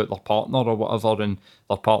worried about their partner or whatever, and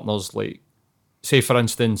their partner's like, say for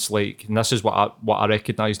instance, like, and this is what I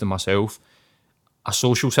recognised in myself, a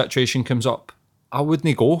social situation comes up, I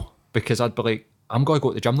wouldn't go, because I'd be like, I'm going to go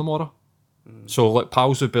to the gym tomorrow. So like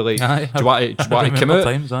pals would be like, Aye, do you want to come out?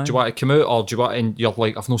 times, aye. Do you want to come out, or do you want? And you're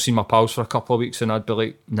like, I've not seen my pals for a couple of weeks, and I'd be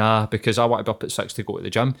like, nah, because I want to be up at 6 to go to the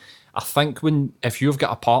gym. I think if you've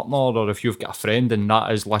got a partner or if you've got a friend and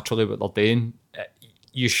that is literally what they're doing,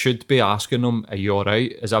 you should be asking them, are you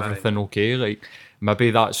alright? Is everything okay? Like, maybe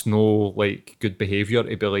that's no like good behaviour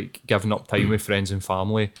to be like giving up time with friends and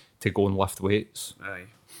family to go and lift weights. Aye.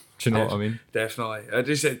 Do you know what I mean? Definitely. I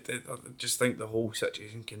just think the whole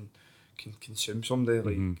situation can consume somebody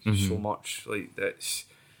like so much. Like that's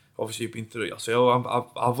obviously you've been through it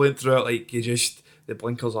yourself. I've went through it. Like you just the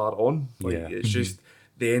blinkers are on. Like it's just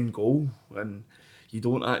the end goal, and you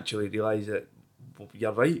don't actually realise that. Well,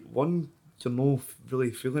 you're right. One, you're not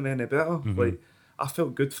really feeling any better. Like I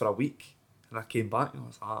felt good for a week, and I came back and I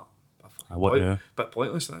was like, bit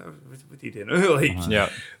pointless. What do you do now?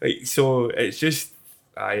 Like so it's just.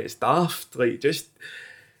 It's daft. Like, just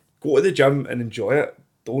go to the gym and enjoy it.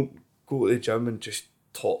 Don't go to the gym and just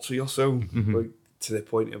torture yourself, like to the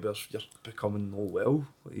point of where you're becoming no well.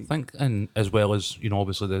 Like, I think, and as well as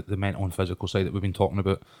obviously the mental and physical side that we've been talking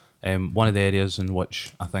about, one of the areas in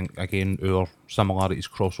which I think again our similarities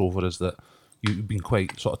cross over is that you've been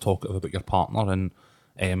quite sort of talkative about your partner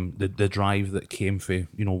and the drive that came for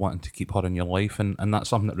wanting to keep her in your life, and that's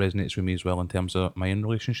something that resonates with me as well in terms of my own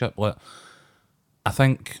relationship. Like, I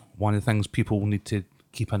think one of the things people need to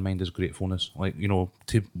keep in mind is gratefulness. Like,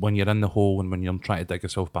 to when you're in the hole and when you're trying to dig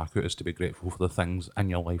yourself back out, is to be grateful for the things in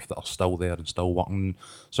your life that are still there and still working.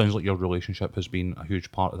 Sounds like your relationship has been a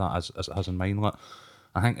huge part of that, as it has in mine. Like,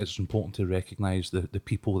 I think it's important to recognise the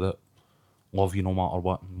people that love you no matter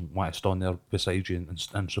what, and want to stand there beside you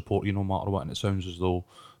and support you no matter what. And it sounds as though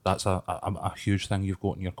that's a huge thing you've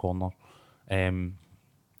got in your corner.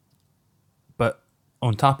 But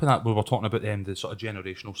on top of that, we were talking about the sort of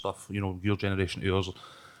generational stuff. Your generation, yours.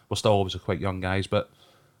 We're still obviously quite young guys, but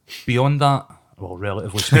beyond that, well,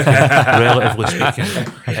 relatively speaking,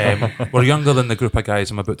 we're younger than the group of guys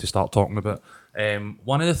I'm about to start talking about.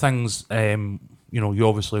 One of the things, you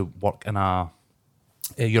obviously work in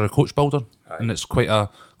you're a coach builder, and it's quite a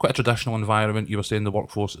traditional environment. You were saying the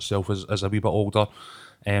workforce itself is a wee bit older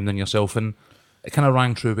than yourself, and it kind of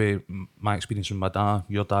rang true with my experience with my dad,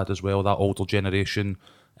 your dad as well, that older generation.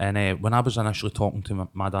 And when I was initially talking to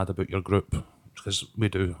my dad about your group, because we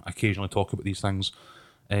do occasionally talk about these things,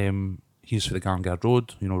 he's for the Garngard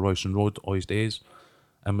Road, Royston Road, all his days,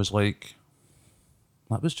 and was like,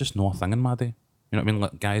 that was just no thing in my day. You know what I mean?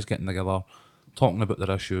 Like, guys getting together, talking about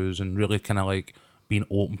their issues, and really kind of like being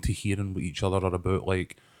open to hearing what each other are about.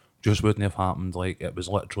 Like, just wouldn't have happened. Like, it was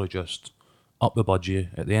literally just up the budgie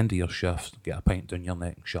at the end of your shift, get a pint down your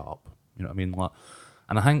neck and shut up. You know what I mean? Like,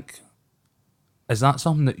 and I think, is that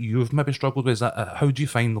something that you've maybe struggled with? Is that how do you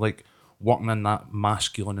find like working in that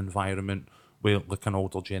masculine environment with like an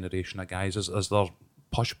older generation of guys? Is there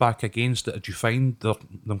pushback against it? Do you find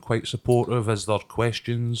them quite supportive? Is there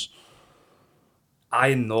questions?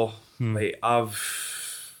 I know. Like I'm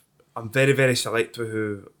very, very selective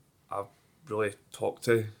who I've really talked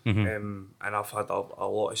to, and I've had a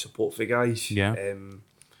lot of support for guys. Yeah.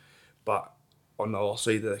 But on the other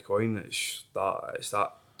side of the coin, it's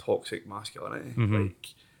that toxic masculinity. Like,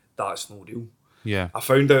 that's no real. Yeah. I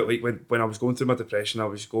found out like when I was going through my depression, I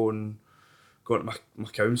was going to my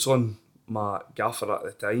counselling, my gaffer at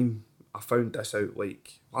the time. I found this out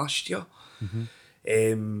like last year.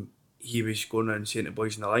 He was going and saying to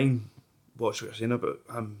boys in the line, "Watch what you're saying about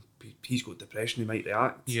him. He's got depression. He might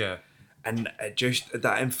react." Yeah. And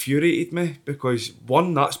that infuriated me because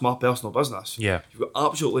one, that's my personal business. Yeah. You've got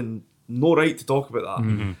absolutely no right to talk about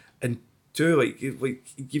that. And two, like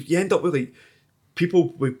you end up with like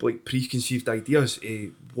people with like preconceived ideas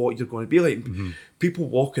of what you're going to be like. People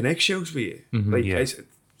walk in eggshells with you. Like,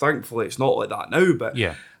 thankfully it's not like that now. But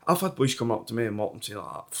I've had boys come up to me and mock and say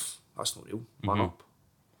like, "That's not real. Man up."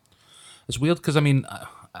 It's weird because I mean,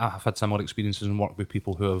 I've had similar experiences and worked with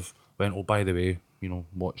people who have went, "Oh, by the way,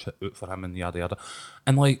 watch it out for him," and yada yada.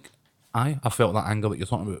 And like, I felt that anger that you're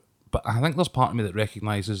talking about. But I think there's part of me that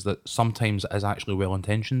recognises that sometimes it is actually well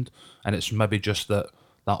intentioned, and it's maybe just that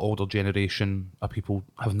older generation of people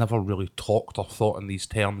have never really talked or thought in these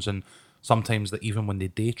terms, and sometimes that even when they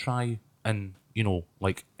do try and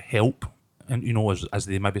like help, and as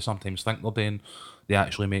they maybe sometimes think they're doing, they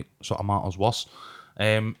actually make sort of matters worse.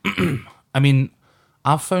 I mean,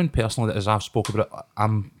 I've found personally that as I've spoken about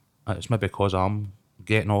it, it's maybe because I'm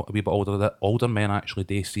getting a wee bit older, that older men actually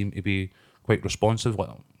do seem to be quite responsive. Like,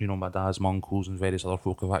 my dad's, my uncles and various other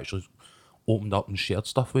folk have actually opened up and shared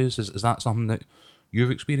stuff with us. Is that something that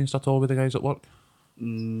you've experienced at all with the guys at work?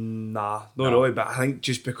 Nah, not really, but I think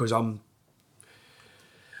just because my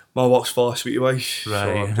work's full of sweetie wives,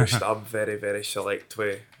 right. So I'm very, very select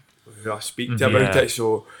with who I speak to about it.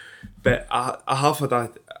 So, but I have had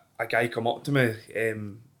a guy come up to me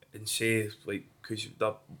and say, like, because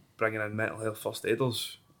they're bringing in mental health first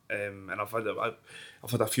aiders, and I've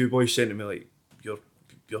had a few boys saying to me like, you're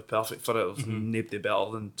you're perfect for it. There's nobody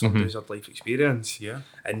better than somebody who's had life experience. Yeah.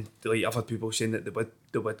 And like I've had people saying that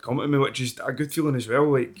they would come to me, which is a good feeling as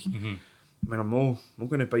well. Like, I mean, I'm not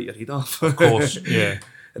going to bite your head off. Of course, yeah.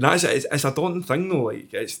 And that's it's a daunting thing though.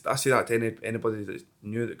 Like, I say that to anybody that's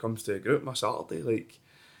new that comes to a group on a Saturday. Like,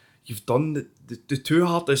 you've done the two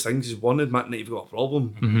hardest things is one, admitting that you've got a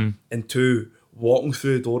problem, and two, walking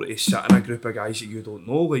through the door to sit in a group of guys that you don't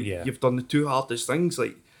know. Like, you've done the two hardest things.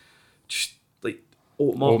 Like, just like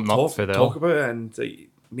open up, talk about it, and like,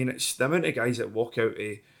 I mean, it's the amount of guys that walk out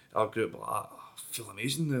of our group like, I feel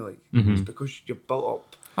amazing. They're like, it's because you've built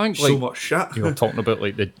up I think, so much shit. You were talking about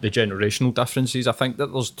like the generational differences. I think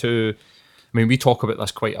that there's two. I mean, we talk about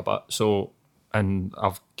this quite a bit. So, and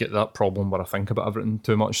I've got that problem where I think about everything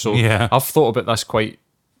too much. So I've thought about this quite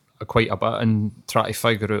a bit and try to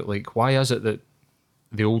figure out like why is it that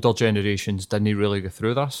the older generations didn't really go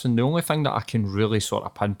through this. And the only thing that I can really sort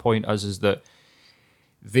of pinpoint is that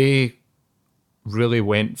they really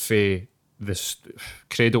went for this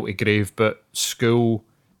cradle to grave, but school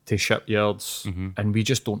to shipyards, and we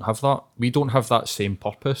just don't have that. We don't have that same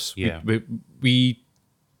purpose. Yeah. We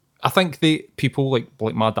I think people like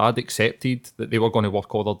my dad accepted that they were going to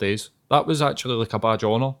work all their days. That was actually like a badge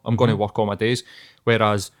of honour. I'm going to work all my days.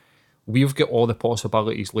 Whereas we've got all the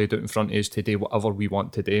possibilities laid out in front of us to do whatever we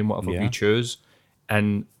want to do and whatever we choose.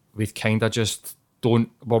 And we kind of just we're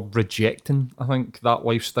rejecting, I think, that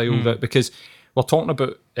lifestyle. That because we're talking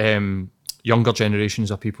about younger generations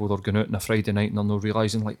of people that are going out on a Friday night and they're not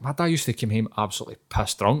realising, like, my dad used to come home absolutely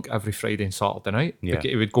pissed drunk every Friday and Saturday night. Yeah. Like,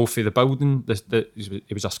 he would go for the building,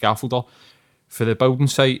 he was a scaffolder, for the building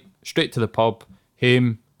site, straight to the pub,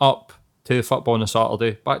 home, up to the football on a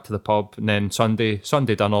Saturday, back to the pub, and then Sunday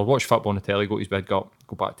dinner, watch football on the telly, go to his bed, go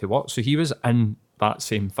back to work. So he was in that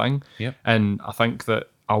same thing. Yep. And I think that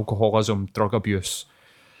alcoholism, drug abuse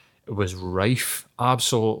was rife,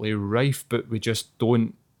 absolutely rife, but we just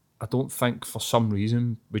don't, I don't think for some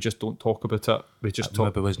reason we just don't talk about it. We just talk.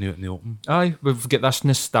 Maybe it wasn't out in the open. Aye, we've got this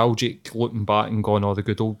nostalgic looking back and going, oh, the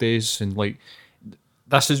good old days, and like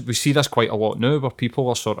we see this quite a lot now, where people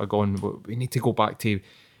are sort of going, well, we need to go back to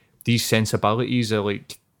these sensibilities of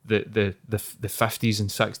like the 50s and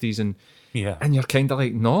 60s, and you're kind of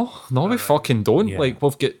like, no, we fucking don't. Yeah. Like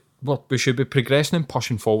we should be progressing and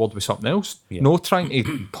pushing forward with something else. Yeah. No trying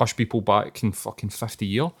to push people back in fucking 50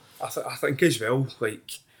 years. I think as well,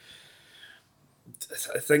 like,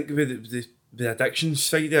 I think with the addiction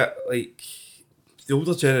side of it, like, the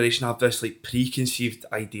older generation have this like preconceived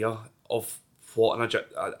idea of what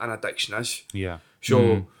an addiction is. Yeah.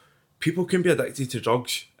 So people can be addicted to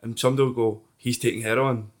drugs, and somebody will go, he's taking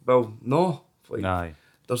heroin. Well, no. Like,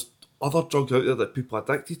 there's other drugs out there that people are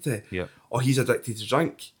addicted to. Yeah. Or he's addicted to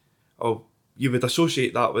drink. Or you would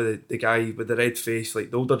associate that with the guy with the red face, like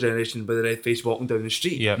the older generation with the red face walking down the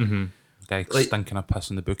street. Yeah. Guy like, stinking of piss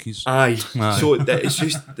in the bookies. Aye. So it's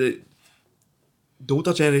just the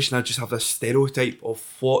older generation, I just have this stereotype of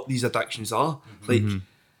what these addictions are. Like,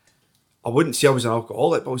 I wouldn't say I was an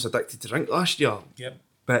alcoholic, but I was addicted to drink last year. Yep.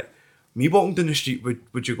 But me walking down the street,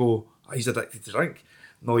 would you go, oh, he's addicted to drink?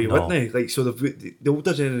 No, you wouldn't. Like, so the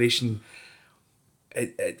older generation,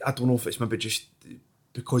 I don't know if it's maybe just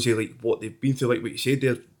because of like what they've been through, like what you said,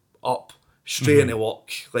 they're up straight into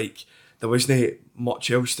work. Like, there wasn't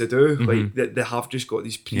much else to do. Like, they have just got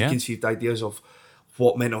these preconceived ideas of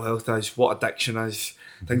what mental health is, what addiction is,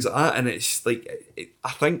 things like that. And it's like,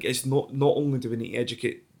 I think it's not only do we need to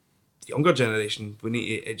educate the younger generation, we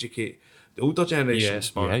need to educate the older generation.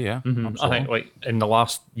 Yeah. I think like in the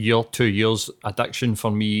last year, 2 years, addiction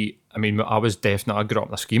for me, I mean, I grew up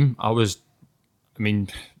in a scheme.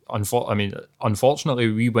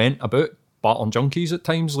 Unfortunately, we went about battering junkies at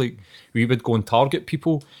times. Like, we would go and target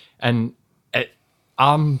people, and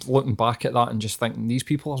I'm looking back at that and just thinking these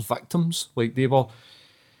people are victims. Like, they were,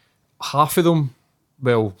 half of them,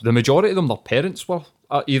 well, the majority of them, their parents were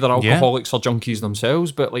either alcoholics or junkies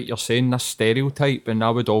themselves. But like you're saying, this stereotype, and I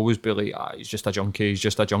would always be like, he's just a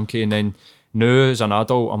junkie. And then now as an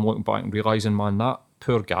adult, I'm looking back and realising, man, that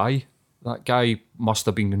poor guy, that guy must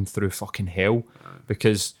have been going through fucking hell,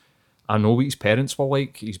 because I know what his parents were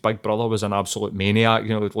like. His big brother was an absolute maniac,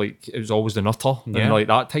 like, it was always the nutter and like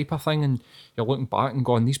that type of thing. And you're looking back and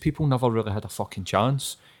going, these people never really had a fucking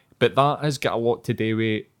chance. But that has got a lot to do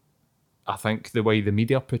with, I think, the way the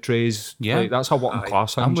media portrays. Like, that's a working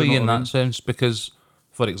class thing. I'm with you in that sense, because,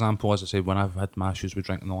 for example, as I said, when I've had my issues with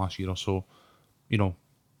drinking the last year or so,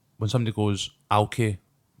 when somebody goes, alky,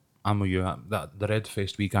 I'm with you. The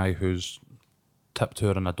red-faced wee guy who's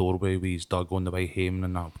tiptoeing in a doorway with his dog on the way home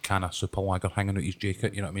and a can of super lager hanging out his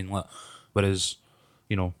jacket, you know what I mean? Like, whereas,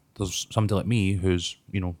 there's somebody like me who's,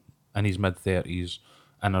 in his mid-30s,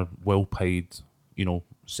 in a well-paid, you know,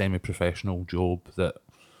 semi-professional job that,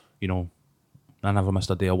 you know, I never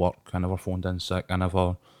missed a day of work, I never phoned in sick, I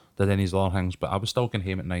never did any of these other things, but I was still going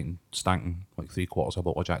home at night and stanking like 3/4 of a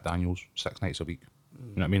bottle of Jack Daniels 6 nights a week. You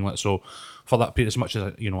know what I mean? Like, so for that period, as much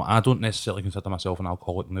as, you know, I don't necessarily consider myself an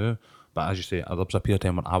alcoholic now, but as you say, there was a period of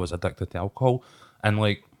time when I was addicted to alcohol, and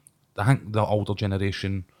like, I think the older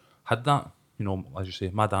generation had that. You know, as you say,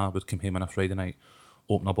 my dad would come home on a Friday night,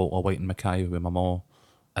 open a bottle of White and Mackay with my mum,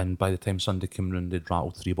 and by the time Sunday came round, they'd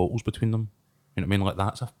rattled 3 bottles between them. You know what I mean? Like,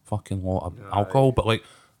 that's a fucking lot of alcohol, but like,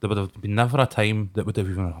 there would have been never a time that would have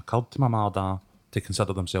even occurred to my mum or dad to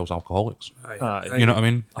consider themselves alcoholics. You know what I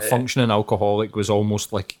mean? A functioning alcoholic was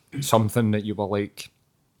almost like something that you were like...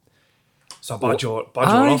 It's a badge of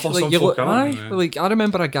honour for some folk, like, I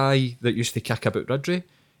remember a guy that used to kick about Ridley,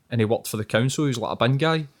 and he worked for the council. He was like a bin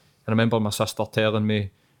guy. And I remember my sister telling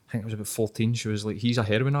me, I think I was about 14, she was like, he's a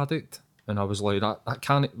heroin addict. And I was like, that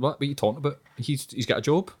can't... What are you talking about? He's got a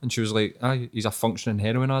job. And she was like, aye, he's a functioning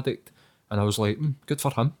heroin addict. And I was like, good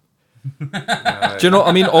for him. Do you know what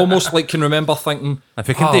I mean? Almost like can remember thinking, if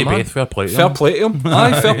you can do both, fair play to him. Fair play to him.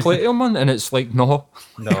 Aye, fair play to him, man. And it's like, no.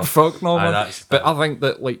 Fuck no, man. But I think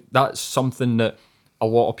that like that's something that a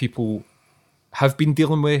lot of people have been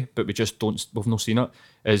dealing with, but we've not seen it,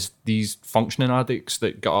 is these functioning addicts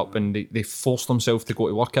that get up and they force themselves to go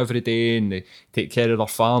to work every day and they take care of their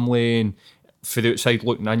family, and for the outside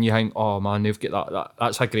looking in, you think, oh man, they've got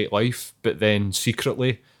that's a great life, but then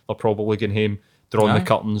secretly they're probably going home, drawing the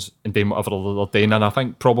curtains and doing whatever they're doing. And I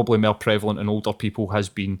think probably more prevalent in older people has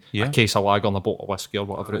been a case of lager and a bottle of whiskey or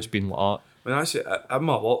whatever it's been like that. When I say in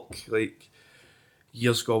my work, like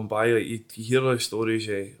years gone by, like you hear those stories,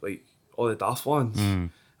 like all the daft ones,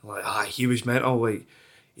 like he was mental. Like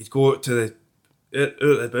he'd go out to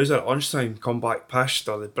the boozer at lunchtime, come back pissed,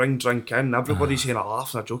 or they'd bring drink in, everybody's saying a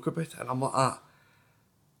laugh and a joke about it, and I'm like,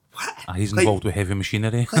 what? He's involved with heavy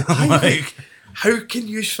machinery. Like, how can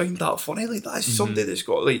you find that funny? Like, that's somebody that's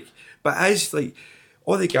got, like, but as, like,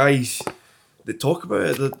 all the guys that talk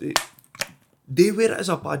about it, they wear it as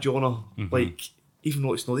a badge of honour. Like, even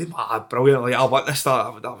though it's not them, brilliant. Like, I witnessed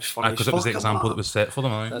that was funny. Because it was the example that was set for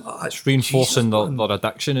them. It's reinforcing their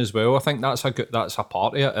addiction as well. I think that's a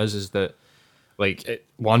part of it, is that, like, at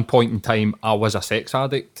one point in time, I was a sex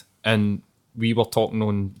addict, and we were talking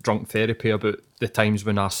on Drunk Therapy about the times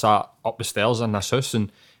when I sat up the stairs in this house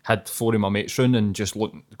and had 4 of my mates round and just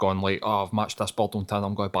gone like, oh, I've matched this bird on tin,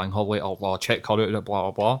 I'm going to bang her later, blah, check her out, blah,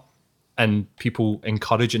 blah, blah. And people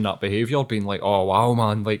encouraging that behaviour, being like, oh, wow,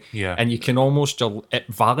 man. Like, and you can almost,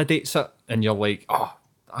 it validates it, and you're like, oh,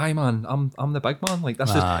 aye, man, I'm the big man. Like, this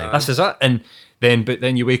is it. And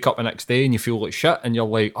then you wake up the next day and you feel like shit, and you're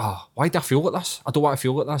like, oh, why do I feel like this? I don't want to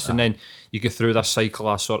feel like this. And then you go through this cycle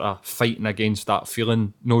of sort of fighting against that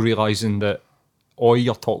feeling, no realising that all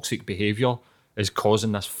your toxic behaviour is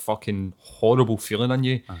causing this fucking horrible feeling in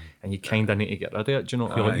you, and you kind of need to get rid of it. Do you know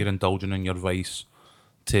what I feel mean? like you're indulging in your vice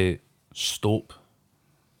to stop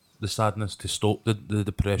the sadness, to stop the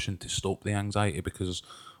depression, to stop the anxiety, because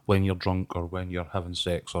when you're drunk or when you're having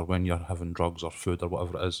sex or when you're having drugs or food or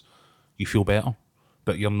whatever it is, you feel better,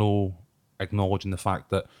 but you're no acknowledging the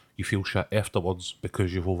fact that you feel shit afterwards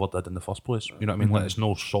because you've overdid in the first place. You know what I mean? Like, it's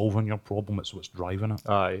no solving your problem, it's what's driving it.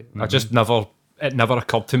 Aye. It never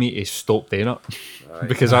occurred to me to stop doing it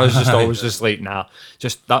because I was just always just like, nah,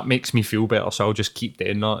 just that makes me feel better, so I'll just keep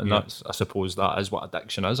doing that. And that's, I suppose, that is what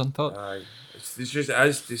addiction is, isn't it? Aye. It's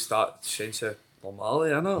just that sense of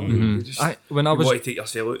normality, innit? Mm-hmm. You want to take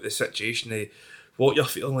yourself out of the situation of what you're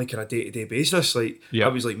feeling like on a day-to-day basis. Like,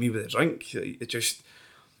 that was like me with the drink. It just,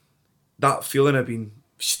 that feeling of being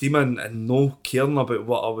steaming and no caring about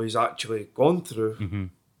what I was actually going through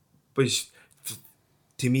was,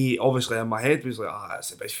 to me, obviously in my head, was like,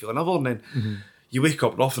 that's the best feeling ever. And then you wake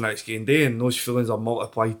up rough the next day and those feelings are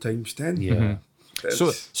multiplied times 10. Yeah. So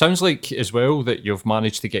it sounds like as well that you've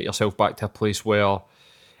managed to get yourself back to a place where,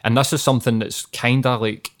 and this is something that's kind of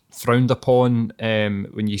like frowned upon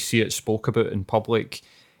when you see it spoke about in public,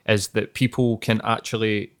 is that people can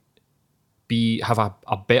actually have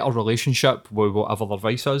a better relationship with whatever their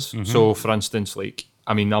vice is. So for instance, like,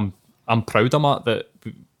 I mean, I'm proud of Matt that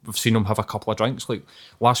we've seen him have a couple of drinks. Like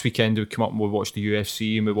last weekend we came up and we watched the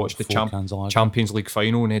UFC and we watched the Champions League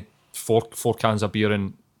final, and he had four cans of beer.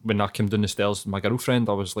 And when I came down the stairs with my girlfriend,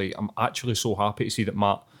 I was like, I'm actually so happy to see that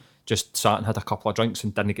Matt just sat and had a couple of drinks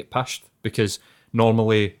and didn't get pissed, because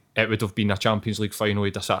normally it would have been a Champions League final,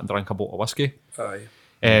 he'd have sat and drank a bottle of whiskey. Aye.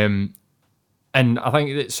 And I think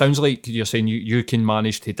it sounds like you're saying you can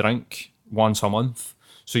manage to drink once a month.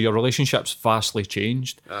 So your relationship's vastly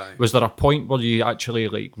changed. Aye. Was there a point where you actually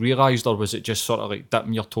like realised, or was it just sort of like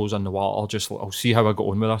dipping your toes in the water, just like, I'll see how I get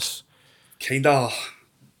on with this? Kind of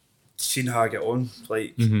seen how I get on.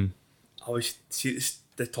 Like, I was, see,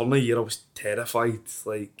 the turn of the year, I was terrified.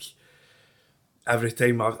 Like, every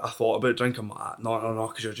time I thought about drinking, I'm like, no,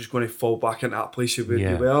 because you're just going to fall back into that place where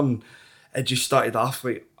you were. And it just started off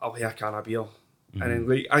like, I'll have a can of beer. And then,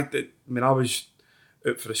 like, I was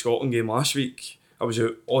out for the Scotland game last week. I was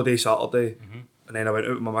out all day Saturday, and then I went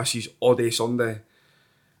out with my missus all day Sunday.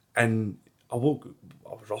 And I was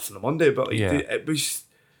rough on the Monday, but like, it was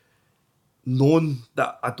knowing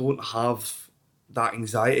that I don't have that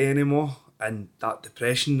anxiety anymore and that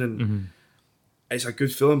depression, and it's a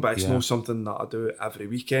good feeling, but it's not something that I do every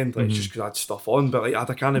weekend. Like, it's just because I had stuff on. But like, I had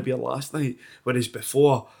a can of beer last night, whereas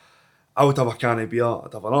before I would have a can of beer,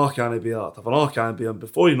 I'd have another can of beer, I'd have another can of beer, and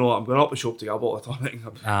before you know it, I'm going up the shop to get a bottle of tonic and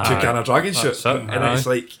 2 can of dragon shit. And it's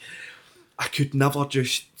like, I could never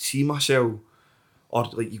just see myself, or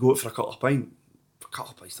like, you go out for a couple of pints,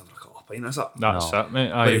 never a couple of pints, is it? That's it,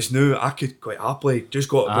 mate. But it's now, I could quite happily just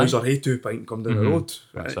go to Bowser, hey, 2 pints and come down the road.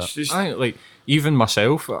 It's just, like, even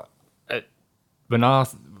myself, when I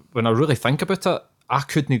really think about it, I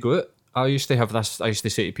couldn't go out. I used to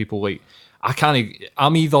say to people, like,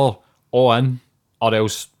 I'm either all in or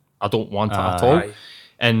else I don't want it at all.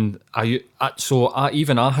 And I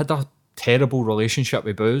had a terrible relationship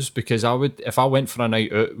with booze, because if I went for a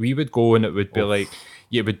night out, we would go and it would be like,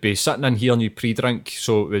 you would be sitting in here and you pre-drink,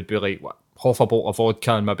 so it would be like half a bottle of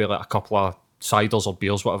vodka and maybe like a couple of ciders or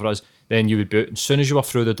beers, whatever it is. Then you would be out, as soon as you were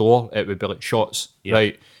through the door, it would be like shots.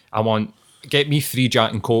 Right, get me 3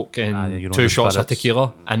 Jack and Coke and 2 shots of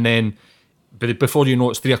tequila, and then before you know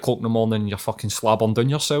it's 3 o'clock in the morning, you're fucking slabbering down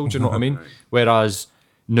yourself. Do you know what I mean? Whereas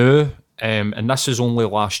now, and this is only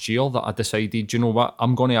last year that I decided, do you know what,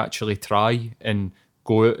 I'm going to actually try and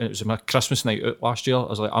go out. And it was my Christmas night out last year. I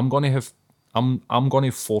was like, I'm going to have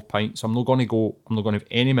 4 pints. I'm not going to have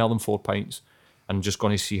any more than 4 pints. I'm just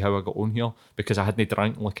going to see how I got on here, because I hadn't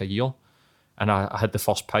drank in like a year, and I had the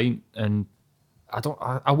first pint, and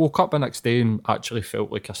I woke up the next day and actually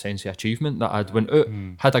felt like a sense of achievement that I'd went out,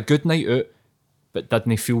 had a good night out, but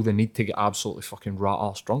didn't feel the need to get absolutely fucking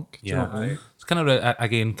rat-ass drunk. Do you know what I mean? It's kind of,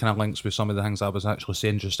 again, kind of links with some of the things I was actually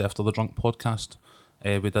saying just after the drunk podcast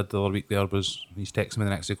we did the other week. There was, he's texting me the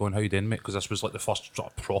next day going, how you doing, mate? Because this was like the first sort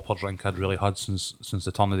of proper drink I'd really had since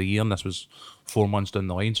the turn of the year, and this was 4 months down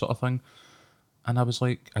the line sort of thing. And I was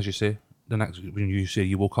like, as you say, the next, when you say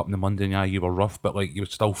you woke up on the Monday and you were rough, but like you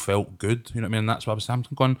still felt good, you know what I mean? And that's what I was saying.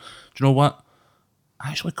 I'm going, do you know what? I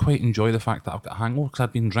actually quite enjoy the fact that I've got a hangover, because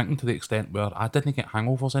I'd been drinking to the extent where I didn't get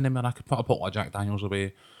hangovers anymore. I could put a bottle of Jack Daniels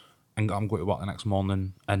away and I'm going to work the next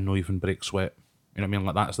morning and not even break sweat. You know what I mean?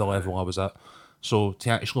 Like, that's the level I was at. So to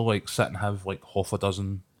actually like sit and have like half a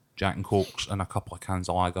dozen Jack and Cokes and a couple of cans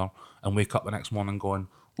of lager and wake up the next morning going,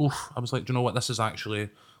 oof, I was like, do you know what? This is actually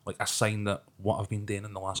like a sign that what I've been doing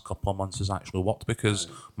in the last couple of months has actually worked, because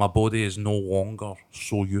my body is no longer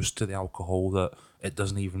so used to the alcohol that it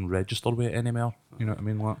doesn't even register with it anymore. You know what I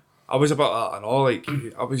mean? Like, I was about that and all. Like,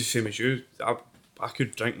 I was the same as you. I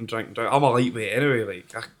could drink and drink and drink. I'm a lightweight anyway.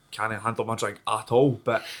 Like, I can't handle my drink at all.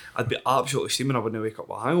 But I'd be absolutely steaming. I wouldn't wake up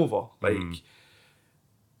with a hangover. Like,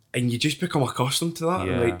 and you just become accustomed to that.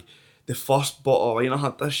 Yeah. And like, the first bottle of wine I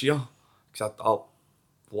had this year, because I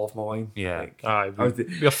love my wine. yeah. Like,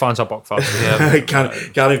 We're fans of Buckfast. I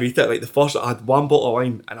can't beat it. Like, the first, I had 1 bottle of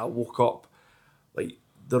wine and I woke up like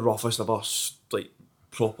the roughest of us, like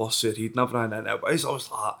proper surheed and everything, and I was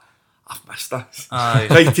like, I've missed this. Aye.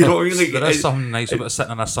 Like, do you know what I mean? Like, There is something nice about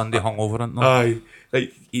sitting on a Sunday hungover, isn't there? Aye,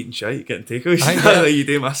 like eating shit, getting takeaways. I think that- Like, you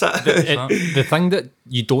do miss it. The thing that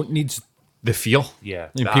you don't need is the fear. Yeah.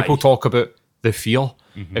 I mean, people talk about the fear.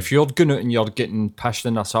 Mm-hmm. If you're going out and you're getting pissed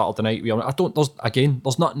on a Saturday night,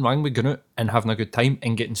 there's nothing wrong with going out and having a good time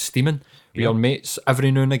and getting steaming with your mates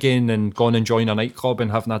every now and again and going and joining a nightclub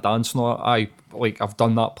and having a dance and all that. I've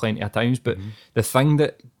done that plenty of times, but the thing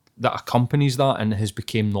that accompanies that and has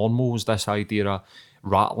become normal is this idea of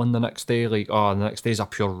rattling the next day, like, the next day's a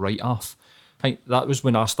pure write-off. I think that was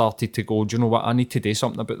when I started to go, do you know what, I need to do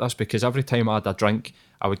something about this, because every time I had a drink,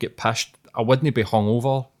 I would get pissed. I wouldn't be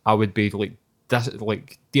hungover. I would be like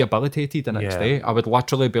debilitated the next day. I would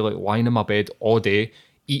literally be like lying in my bed all day,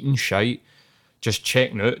 eating shite, just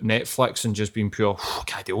checking out Netflix and just being pure, I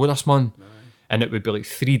can't deal with this, man. And it would be like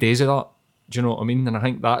 3 days of that. Do you know what I mean? And I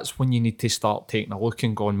think that's when you need to start taking a look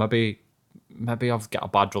and going, maybe I've got a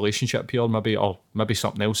bad relationship here, maybe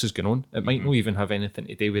something else is going on. It might not even have anything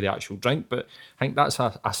to do with the actual drink, but I think that's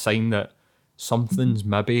a sign that something's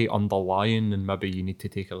maybe underlying and maybe you need to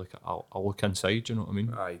take a look inside. Do you know what I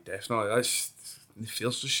mean? Aye, definitely. That's the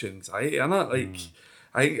fear's just your anxiety, innit?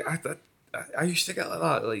 Like, I used to get like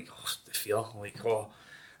that, like, the fear, like,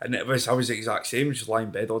 and I was the exact same, just lying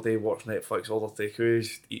in bed all day, watch Netflix, order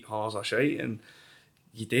takeaways, eat hammers of shite, and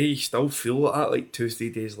you still feel like that, like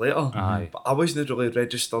 2-3 days later. Aye. But I wasn't really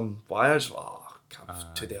registering why. I was like,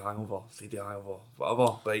 2-day hangover, 3-day hangover,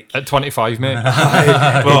 whatever. Like at 25, mate.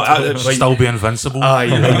 Still be invincible.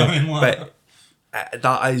 But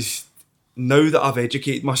that is, now that I've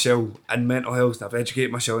educated myself in mental health, I've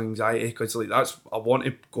educated myself in anxiety, because like I want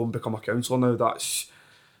to go and become a counsellor now.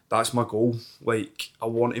 That's my goal. Like, I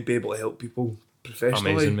want to be able to help people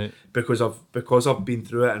professionally. Amazing, mate. Because I've been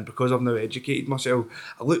through it, and because I've now educated myself.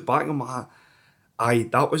 I look back and I'm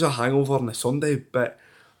like, that was a hangover on a Sunday, but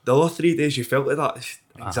the other 3 days you felt like that is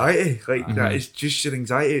anxiety. That is just your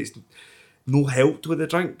anxiety. It's no help with the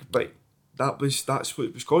drink, but that's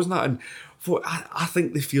what was causing that. And I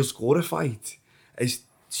think the fear's glorified. It's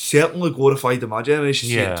certainly glorified in my generation.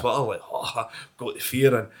 See on Twitter, like, I've got the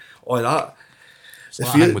fear and all that. The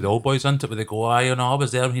fear with the old boys, isn't it? Where they go, I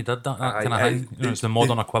was there when he did that kind of thing. It's the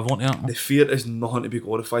modern equivalent of it. The fear is nothing to be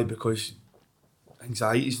glorified, because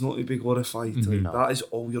anxiety is not to be glorified. Like, that is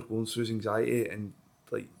all you're going through is anxiety, and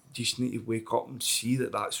like, you just need to wake up and see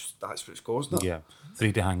that's what's causing it. Yeah,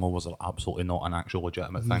 3-day hangovers are absolutely not an actual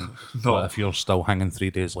legitimate thing. No. But if you're still hanging 3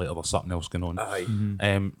 days later, there's something else going on.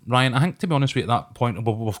 Ryan, I think, to be honest with you, at that point,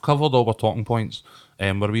 we've covered all our talking points.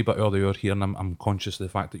 We're a wee bit early hour here, and I'm conscious of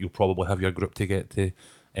the fact that you'll probably have your group to get to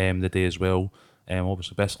the day as well.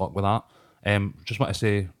 Obviously, best luck with that. Just want to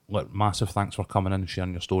say, look, massive thanks for coming in and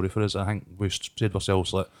sharing your story for us. I think we've said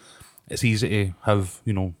ourselves that it's easy to have,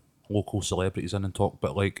 local celebrities in and talk,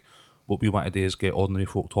 but like, what we want to do is get ordinary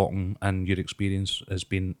folk talking, and your experience has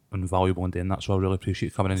been invaluable in doing that. So I really appreciate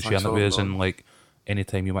you coming in and sharing it with us. And like,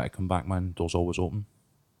 anytime you want to come back, man, doors always open.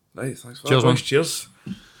 Right, thanks for Cheers, that. man. Cheers.